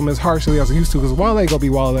judge him as harshly as I used to, because Wale gonna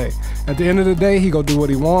be Wale. At the end of the day, he gonna do what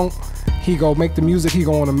he want. He gonna make the music he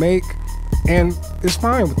gonna wanna make, and it's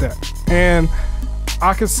fine with that. And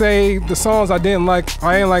I could say the songs I didn't like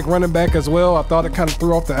Running Back as well. I thought it kind of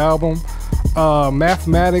threw off the album.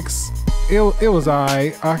 Mathematics, it was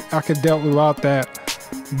alright. I could dealt without that.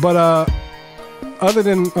 But other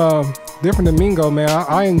than Different than Mingo, man,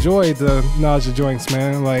 I enjoyed the Naja joints,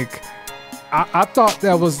 man. Like, I thought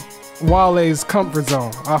that was Wale's comfort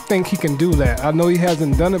zone. I think he can do that. I know he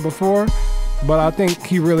hasn't done it before, but I think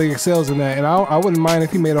he really excels in that. And I wouldn't mind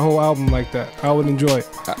if he made a whole album like that. I would enjoy it.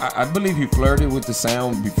 I believe he flirted with the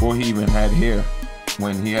sound before he even had hair.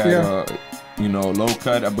 When he had, you know, low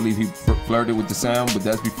cut, I believe he flirted with the sound, but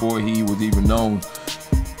that's before he was even known.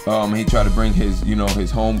 He tried to bring his, you know, his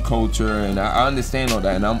home culture, and I understand all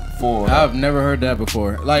that, and I'm for that. I've never heard that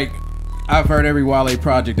before. Like, I've heard every Wale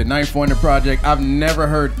project, the Ninth Wonder project. I've never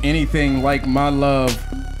heard anything like My Love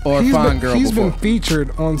or Fine Girl before. He's been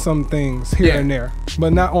featured on some things here and there,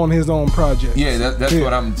 but not on his own project. Yeah, that's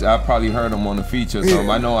what I probably heard him on the feature. So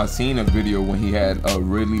I know I seen a video when he had a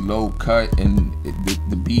really low cut, and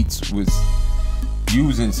the beats was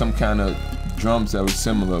using some kind of drums that was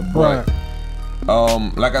similar, but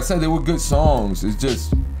like I said, they were good songs. It's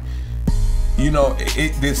just, you know,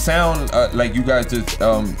 the sound, like you guys just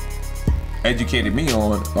educated me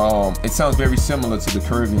on, it sounds very similar to the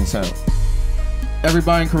Caribbean sound.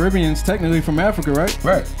 Everybody in Caribbean's technically from Africa, right?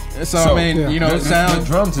 Right. So I mean, you know, the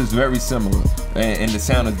drums is very similar, and the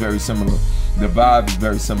sound is very similar. The vibe is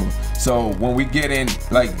very similar. So when we get in,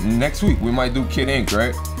 like next week, we might do Kid Ink,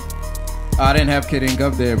 right? I didn't have Kid Ink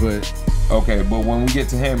up there, but Okay, but when we get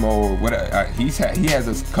to him or what, he has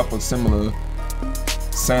a couple similar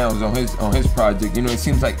sounds on his project. You know, it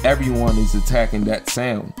seems like everyone is attacking that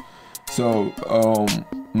sound. So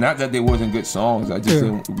not that there wasn't good songs, I just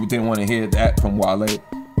didn't want to hear that from Wale.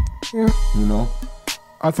 Yeah. You know.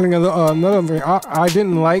 I think another thing, I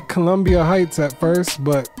didn't like Columbia Heights at first,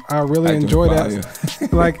 but I really enjoyed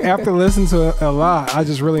that. Like after listening to it a lot, I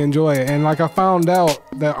just really enjoy it. And like I found out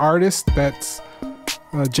that artist that's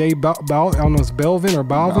J Balvin, I don't know, it's Belvin or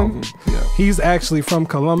Balvin. Yeah. He's actually from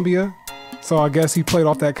Columbia, so I guess he played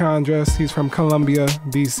off that contrast. He's from Columbia,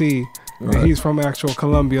 DC, and he's from actual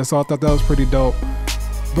Columbia. So I thought that was pretty dope.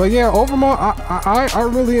 But yeah, overall, I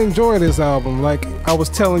really enjoy this album. Like I was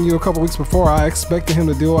telling you a couple weeks before, I expected him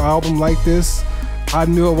to do an album like this. I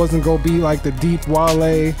knew it wasn't gonna be like the deep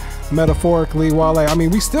Wale, metaphorically Wale. I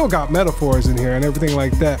mean, we still got metaphors in here and everything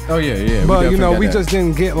like that. Oh yeah. But you know, we just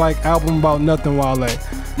didn't get like album about nothing Wale.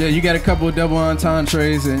 Yeah, you got a couple of double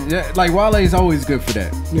entendres, and yeah, like Wale is always good for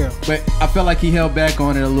that. Yeah. But I felt like he held back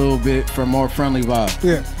on it a little bit for more friendly vibe.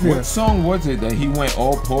 Yeah. What song was it that he went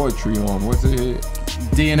all poetry on? Was it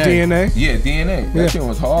DNA? Yeah, DNA. That shit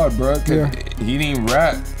was hard, bro. Cause he didn't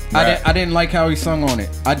rap. I didn't like how he sung on it.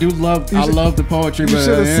 I love the poetry, but you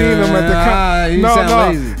should have seen him at the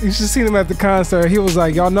lazy. You should have seen him at the concert. He was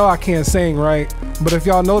like, y'all know I can't sing, right? But if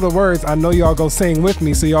y'all know the words, I know y'all go sing with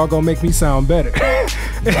me, so y'all gonna make me sound better.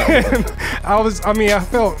 And I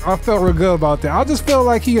felt real good about that. I just feel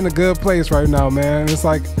like he in a good place right now, man. It's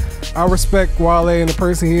like I respect Wale and the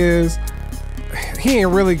person he is. He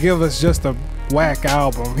ain't really give us just a whack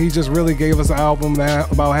album. He just really gave us an album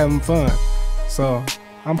about having fun. So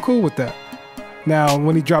I'm cool with that. Now,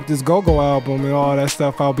 when he dropped his Go-Go album and all that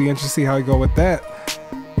stuff, I'll be interested to see how he go with that.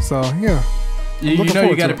 So, yeah. You know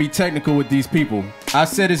you got to be technical with these people. I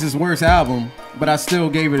said it's his worst album, but I still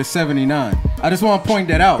gave it a 79. I just want to point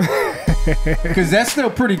that out. Because that's still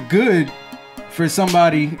pretty good for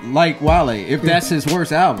somebody like Wale, if that's his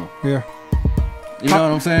worst album. Yeah. You know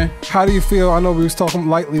what I'm saying? How do you feel? I know we was talking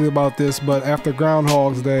lightly about this, but after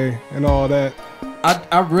Groundhog's Day and all that,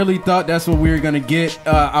 I really thought that's what we were gonna get.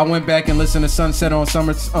 I went back and listened to Sunset on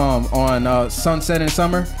Summer, Sunset in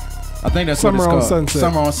Summer. I think that's Summer what it's called. Sunset.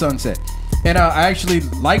 Summer on Sunset. And I actually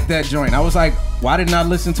liked that joint. I was like, why didn't I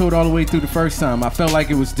listen to it all the way through the first time? I felt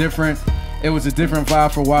like it was different. It was a different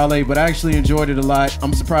vibe for Wale, but I actually enjoyed it a lot.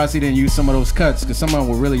 I'm surprised he didn't use some of those cuts because some of them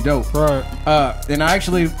were really dope. Right.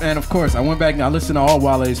 And of course, I went back and I listened to all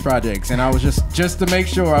Wale's projects, and I was just to make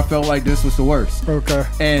sure I felt like this was the worst. Okay.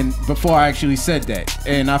 And before I actually said that,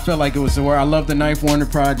 and I felt like it was the worst. I love the Ninth Wonder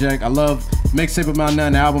project. I love Mixtape About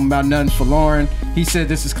Nothing, album About Nothing for Lauren. He said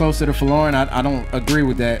this is closer to for Lauren. I don't agree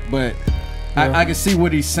with that, but I can see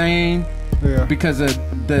what he's saying. Yeah. Because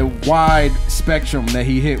of the wide spectrum that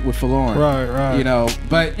he hit with Forlorn. Right. You know,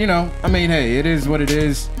 but you know, I mean, hey, it is what it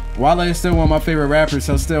is. Wale is still one of my favorite rappers.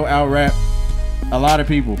 He'll still out-rap a lot of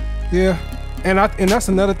people. Yeah. And that's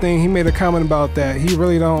another thing. He made a comment about that. He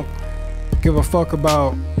really don't give a fuck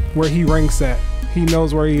about where he ranks at. He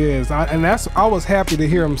knows where he is. I was happy to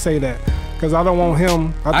hear him say that. Because I don't want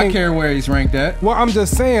him. I care where he's ranked at. Well, I'm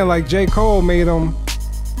just saying, like, J. Cole made him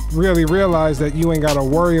really realize that you ain't got to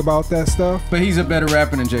worry about that stuff. But he's a better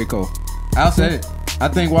rapper than J. Cole. I'll say it. I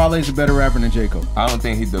think Wale's a better rapper than J. Cole. I don't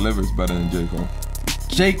think he delivers better than J. Cole.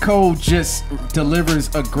 J. Cole just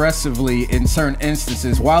delivers aggressively in certain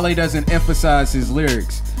instances. Wale doesn't emphasize his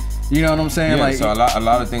lyrics. You know what I'm saying? Yeah, like, so a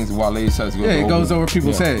lot of things Wale says goes over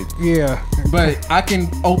people's head. Yeah. But I can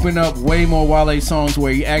open up way more Wale songs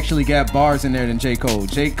where he actually got bars in there than J. Cole.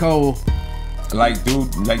 J. Cole... Like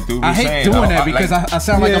dude I hate doing that because I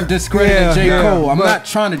sound like I'm discrediting J. Cole. I'm not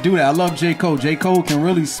trying to do that. I love J. Cole. J. Cole can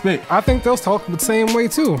really spit. I think those talk the same way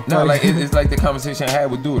too. No, like it's like the conversation I had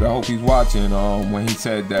with dude. I hope he's watching. When he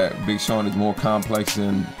said that Big Sean is more complex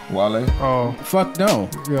than Wale. Oh, fuck no.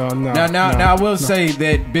 Yeah, no. Now I will say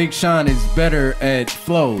that Big Sean is better at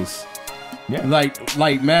flows. Yeah.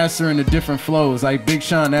 Like mastering the different flows. Like Big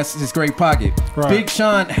Sean, that's his great pocket. Right. Big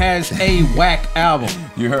Sean has a whack album.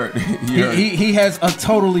 You heard. He has a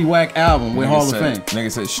totally whack album with Hall of Fame.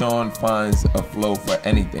 Nigga said Sean finds a flow for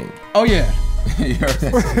anything. Oh yeah. You heard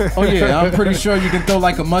that? Oh yeah, I'm pretty sure you can throw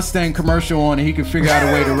like a Mustang commercial on and he can figure out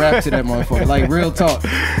a way to rap to that motherfucker. Like real talk.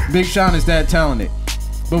 Big Sean is that talented.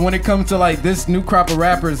 But when it comes to like this new crop of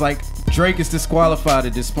rappers, like Drake is disqualified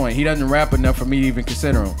at this point. He doesn't rap enough for me to even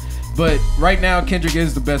consider him. But right now, Kendrick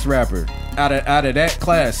is the best rapper. Out of that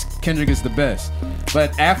class, Kendrick is the best.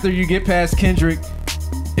 But after you get past Kendrick,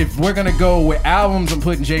 if we're going to go with albums, I'm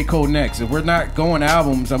putting J. Cole next. If we're not going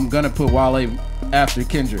albums, I'm going to put Wale after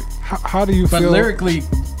Kendrick. How do you feel? But lyrically,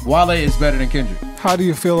 Wale is better than Kendrick. How do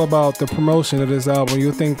you feel about the promotion of this album?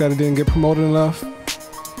 You think that it didn't get promoted enough?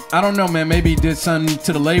 I don't know, man. Maybe he did something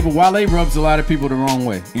to the label. Wale rubs a lot of people the wrong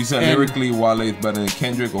way. You said lyrically, Wale's better than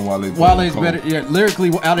Kendrick, or Wale's better? Yeah,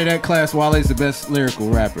 lyrically, out of that class, Wale's the best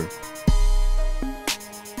lyrical rapper.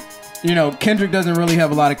 You know, Kendrick doesn't really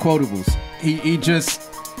have a lot of quotables. He's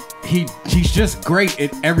just great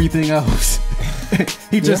at everything else.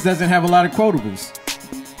 He just doesn't have a lot of quotables.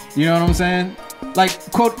 You know what I'm saying?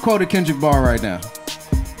 Like, quote a Kendrick bar right now.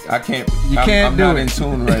 I can't. I'm not in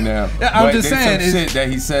tune right now. I'm just saying some shit that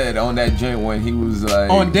he said on that joint when he was like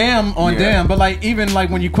on Damn. But like even like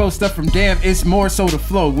when you quote stuff from Damn, it's more so the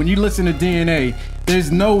flow. When you listen to DNA,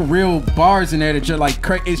 there's no real bars in there that you're like.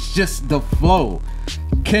 It's just the flow.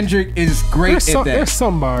 Kendrick is great at that. There's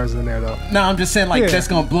some bars in there though. No, I'm just saying like that's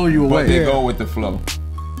gonna blow you away. But they go with the flow.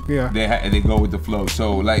 Yeah, they go with the flow.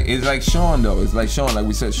 So like it's like Sean though. It's like Sean. Like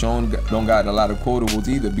we said, Sean don't got a lot of quotables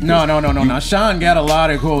either. No. Now Sean got a lot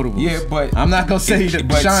of quotables. Yeah, but I'm not gonna say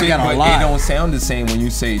that Sean got a lot. It don't sound the same when you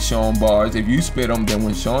say Sean bars. If you spit them, then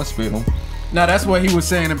when Sean spit them. No, that's what he was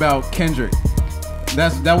saying about Kendrick.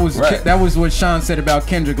 That was what Sean said about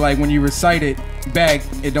Kendrick. Like when you recite it back,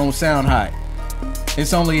 it don't sound hot.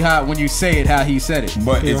 It's only hot when you say it how he said it.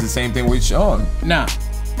 But it's the same thing with Sean. Nah.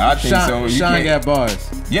 I think so. Sean got bars.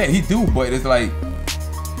 Yeah, he do, but it's like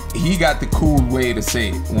he got the cool way to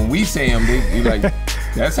say it. When we say him, they like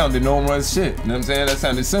that sounded normal as shit. You know what I'm saying? That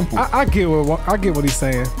sounded simple. I get what he's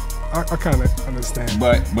saying. I kind of understand.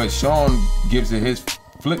 But Sean gives it his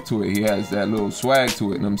flip to it. He has that little swag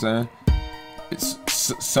to it. You know what I'm saying? It's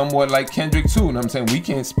somewhat like Kendrick too. You know what I'm saying? We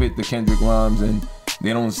can't spit the Kendrick rhymes and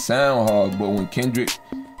they don't sound hard. But when Kendrick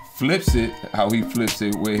flips it, how he flips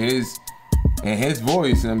it with his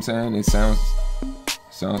voice, you know what I'm saying? It sounds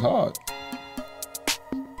hard.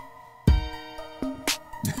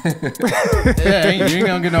 Yeah, you ain't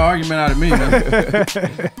gonna get no argument out of me, man.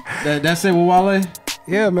 That's it with Wale?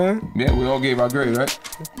 Yeah, man. Yeah, we all gave our grade, right?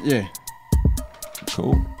 Yeah.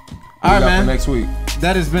 Cool. All right, man. For next week.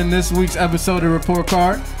 That has been this week's episode of Report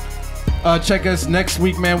Card. Check us next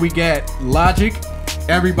week, man. We got Logic.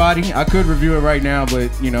 Everybody, I could review it right now, but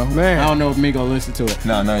you know, man, I don't know if me gonna listen to it.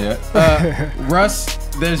 No, not yet. Russ,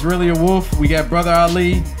 There's Really a Wolf. We got Brother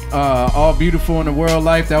Ali, All Beautiful in the World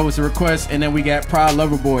Life. That was a request, and then we got Proud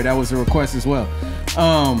Lover Boy. That was a request as well.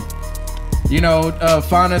 Find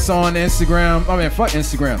us on Instagram. I mean, fuck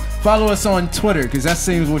Instagram. Follow us on Twitter, because that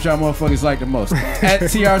seems what y'all motherfuckers like the most. At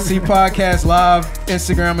TRC Podcast Live.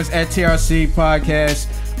 Instagram is at TRC Podcast.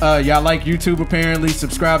 Y'all like YouTube apparently.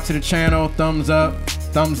 Subscribe to the channel. Thumbs up,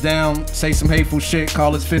 thumbs down. Say some hateful shit.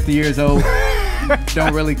 Call us 50 years old.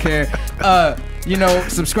 Don't really care.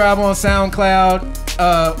 Subscribe on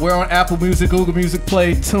SoundCloud. We're on Apple Music, Google Music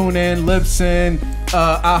Play, TuneIn, Libsyn,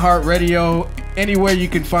 iHeartRadio. Anywhere you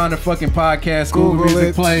can find a fucking podcast, Google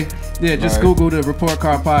Music Play. Yeah, just Google the Report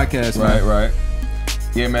Card Podcast. Man. Right.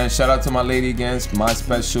 Yeah, man. Shout out to my lady again. My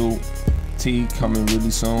special T coming really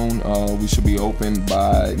soon. We should be open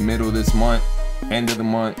by middle of this month, end of the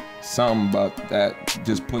month, something about that.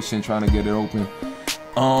 Just pushing, trying to get it open.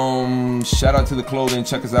 Shout out to the clothing.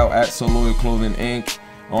 Check us out at So Loyal Clothing Inc.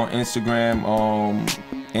 on Instagram.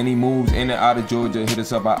 Any moves in and out of Georgia, hit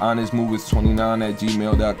us up at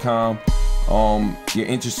honestmovers29@gmail.com. You're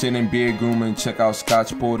interested in beard grooming, check out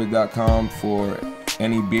scotchporter.com for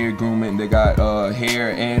any beard grooming. They got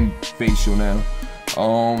hair and facial now.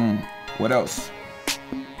 What else?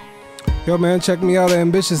 Yo, man, check me out at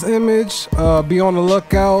Ambitious Image. Be on the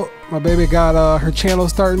lookout. My baby got her channel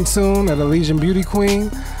starting soon at Elysian Beauty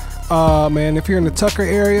Queen. Man, if you're in the Tucker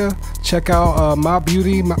area, check out My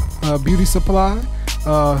Beauty Supply.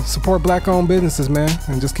 Support black-owned businesses, man,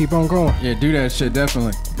 and just keep on going. Yeah, do that shit,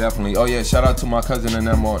 definitely. Oh yeah, shout out to my cousin and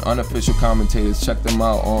them on Unofficial Commentators. Check them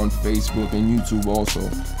out on Facebook and YouTube also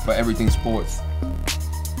for everything sports.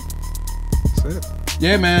 That's it.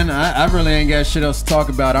 Yeah, man, I really ain't got shit else to talk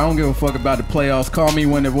about. I don't give a fuck about the playoffs. Call me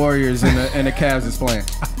when the Warriors and the Cavs is playing.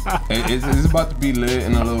 It's about to be lit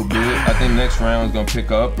in a little bit. I think next round is gonna pick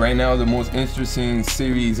up. Right now, the most interesting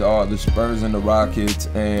series are the Spurs and the Rockets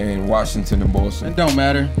and Washington and Boston. It don't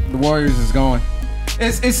matter. The Warriors is going.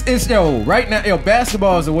 Right now,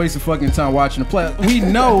 basketball is a waste of fucking time watching the playoffs. We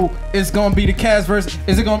know it's gonna be the Cavs versus.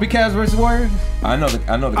 Is it gonna be Cavs versus Warriors? I know the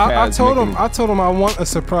Cavs. I told him I want a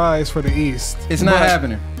surprise for the East. It's not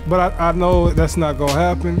happening. But I know that's not gonna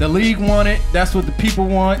happen. The league want it. That's what the people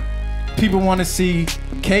want. People want to see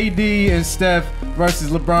KD and Steph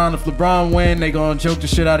versus LeBron. If LeBron win, they gonna joke the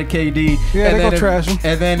shit out of KD. Yeah, they gonna trash him.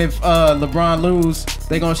 And then if LeBron lose,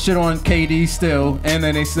 they gonna shit on KD still, and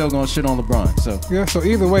then they still gonna shit on LeBron. So yeah, so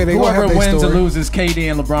either way, they whoever gonna have wins story. or loses,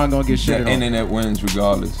 KD and LeBron gonna get shit on. The internet wins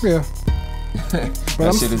regardless. Yeah.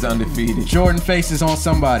 That shit is undefeated. Jordan faces on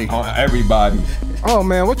somebody. On everybody. Oh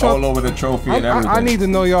man, what y'all? All over the trophy and everything. I need to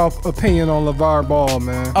know y'all opinion on LeVar Ball,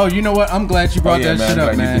 man. Oh, you know what? I'm glad you brought that shit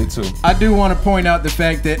up, man. You did too. I do want to point out the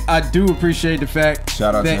fact that I do appreciate the fact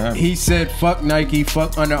Shout out that to him. he said, "Fuck Nike,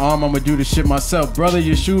 fuck Under Armour. I'm gonna do the shit myself, brother.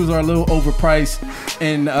 Your shoes are a little overpriced."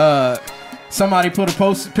 And somebody put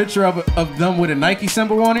a picture of them with a Nike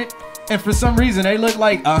symbol on it. And for some reason, they look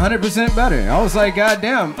like 100% better. I was like, God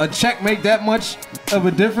damn, a check make that much of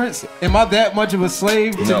a difference? Am I that much of a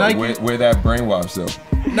slave to Nike? We're that brainwashed,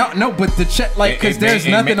 though. No, but the check, like, because there's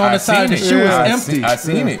nothing on the side of the shoe. It's empty. I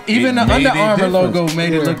seen it. Even the Under Armour logo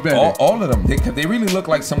made it look better. All of them. They really look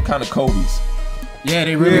like some kind of Kobe's. Yeah,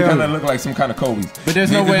 they really kind of look like some kind of Kobe's. But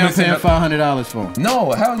there's no way I'm paying $500 for them.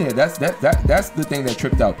 No, hell yeah. That's the thing that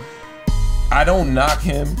tripped out. I don't knock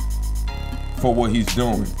him for what he's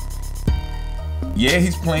doing. Yeah,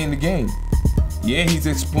 he's playing the game. Yeah, he's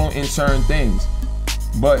exploiting certain things.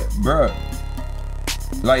 But, bruh,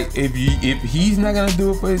 like, if he's not gonna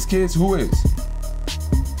do it for his kids, who is? You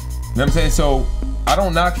know what I'm saying? So, I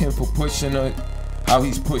don't knock him for pushing it, how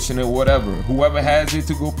he's pushing it, whatever. Whoever has it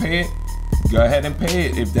to go pay it, go ahead and pay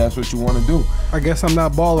it if that's what you want to do. I guess I'm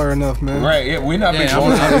not baller enough, man. Right, yeah, we're not big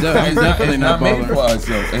ballers. It's not made for us,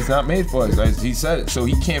 though. It's not made for us. As he said it. So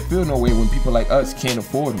he can't feel no way when people like us can't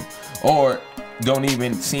afford him. Or don't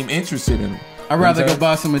even seem interested in them. I'd rather go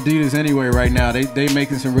buy some Adidas anyway right now. They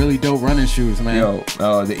making some really dope running shoes, man. Yo,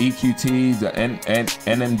 the EQTs, the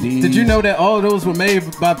NMDs. Did you know that all those were made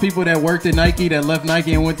by people that worked at Nike, that left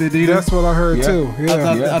Nike and went to Adidas? That's what I heard too.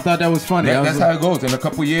 I thought that was funny. That's how it goes. In a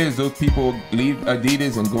couple years, those people leave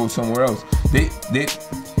Adidas and go somewhere else.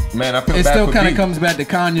 Man, I feel it bad still for kind of comes back to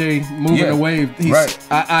Kanye moving the wave. Right.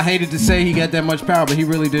 I hated to say he got that much power, but he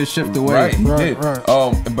really did shift the wave. Right, he did.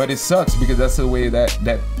 Right. But it sucks because that's the way that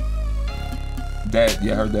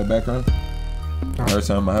you heard that background? I heard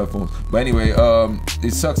something in my headphones. But anyway,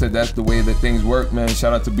 it sucks that that's the way that things work, man.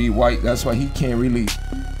 Shout out to B White. That's why he can't really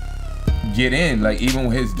get in. Like, even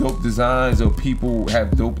with his dope designs, or people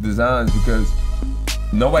have dope designs, because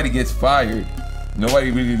nobody gets fired.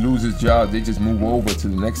 Nobody really loses jobs. They just move over to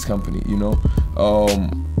the next company, you know?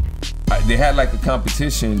 They had like a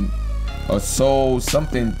competition, a soul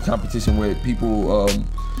something competition where people,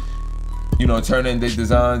 you know, turn in their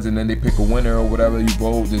designs and then they pick a winner or whatever. You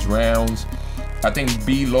vote, there's rounds. I think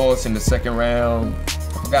B lost in the second round.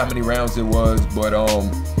 I forgot how many rounds it was, but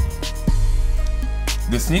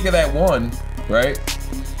the sneaker that won, right?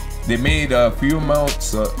 They made a few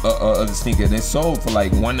amounts of the sneaker. They sold for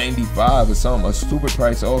like $195 or something, a stupid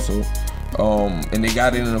price also. And they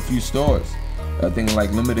got it in a few stores. I think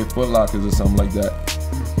like limited Foot Lockers or something like that.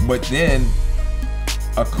 But then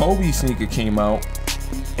a Kobe sneaker came out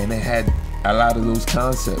and it had a lot of those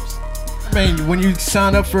concepts. Man, when you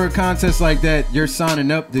sign up for a contest like that, you're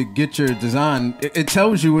signing up to get your design. It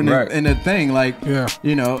tells you in the thing, like,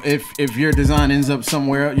 you know, if your design ends up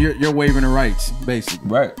somewhere, you're waiving the rights, basically.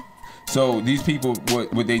 Right. So these people,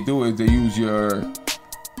 what they do is they use your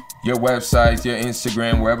websites, your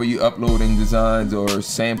Instagram, wherever you uploading designs or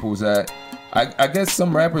samples at. I guess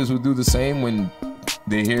some rappers will do the same when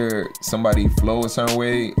they hear somebody flow a certain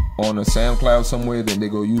way on a SoundCloud somewhere, then they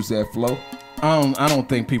go use that flow. I don't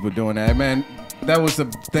think people doing that, man. That was the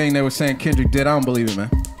thing they were saying Kendrick did. I don't believe it,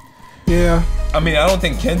 man. Yeah. I mean, I don't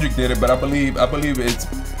think Kendrick did it, but I believe it's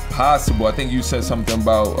possible. I think you said something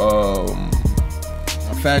about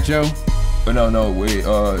Fat Joe. No, wait.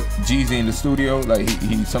 Jeezy in the studio, like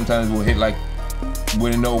he sometimes will hit like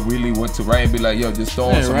wouldn't know really what to write and be like, yo, just throw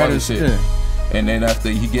on some other shit. Yeah. And then after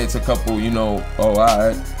he gets a couple, you know, all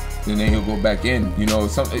right, and then he'll go back in, you know,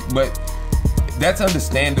 something. But that's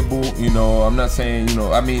understandable, you know. I'm not saying, you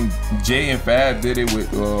know, I mean, Jay and Fab did it with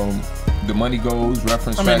The Money Goes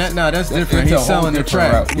reference. I mean, that's different. He's selling the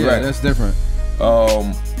track. Route. Yeah, that's different.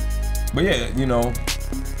 But yeah, you know,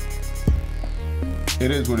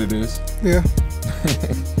 it is what it is. Yeah.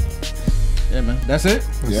 Yeah, man. That's it.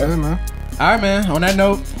 That's it, man. All right, man. On that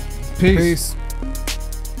note, peace.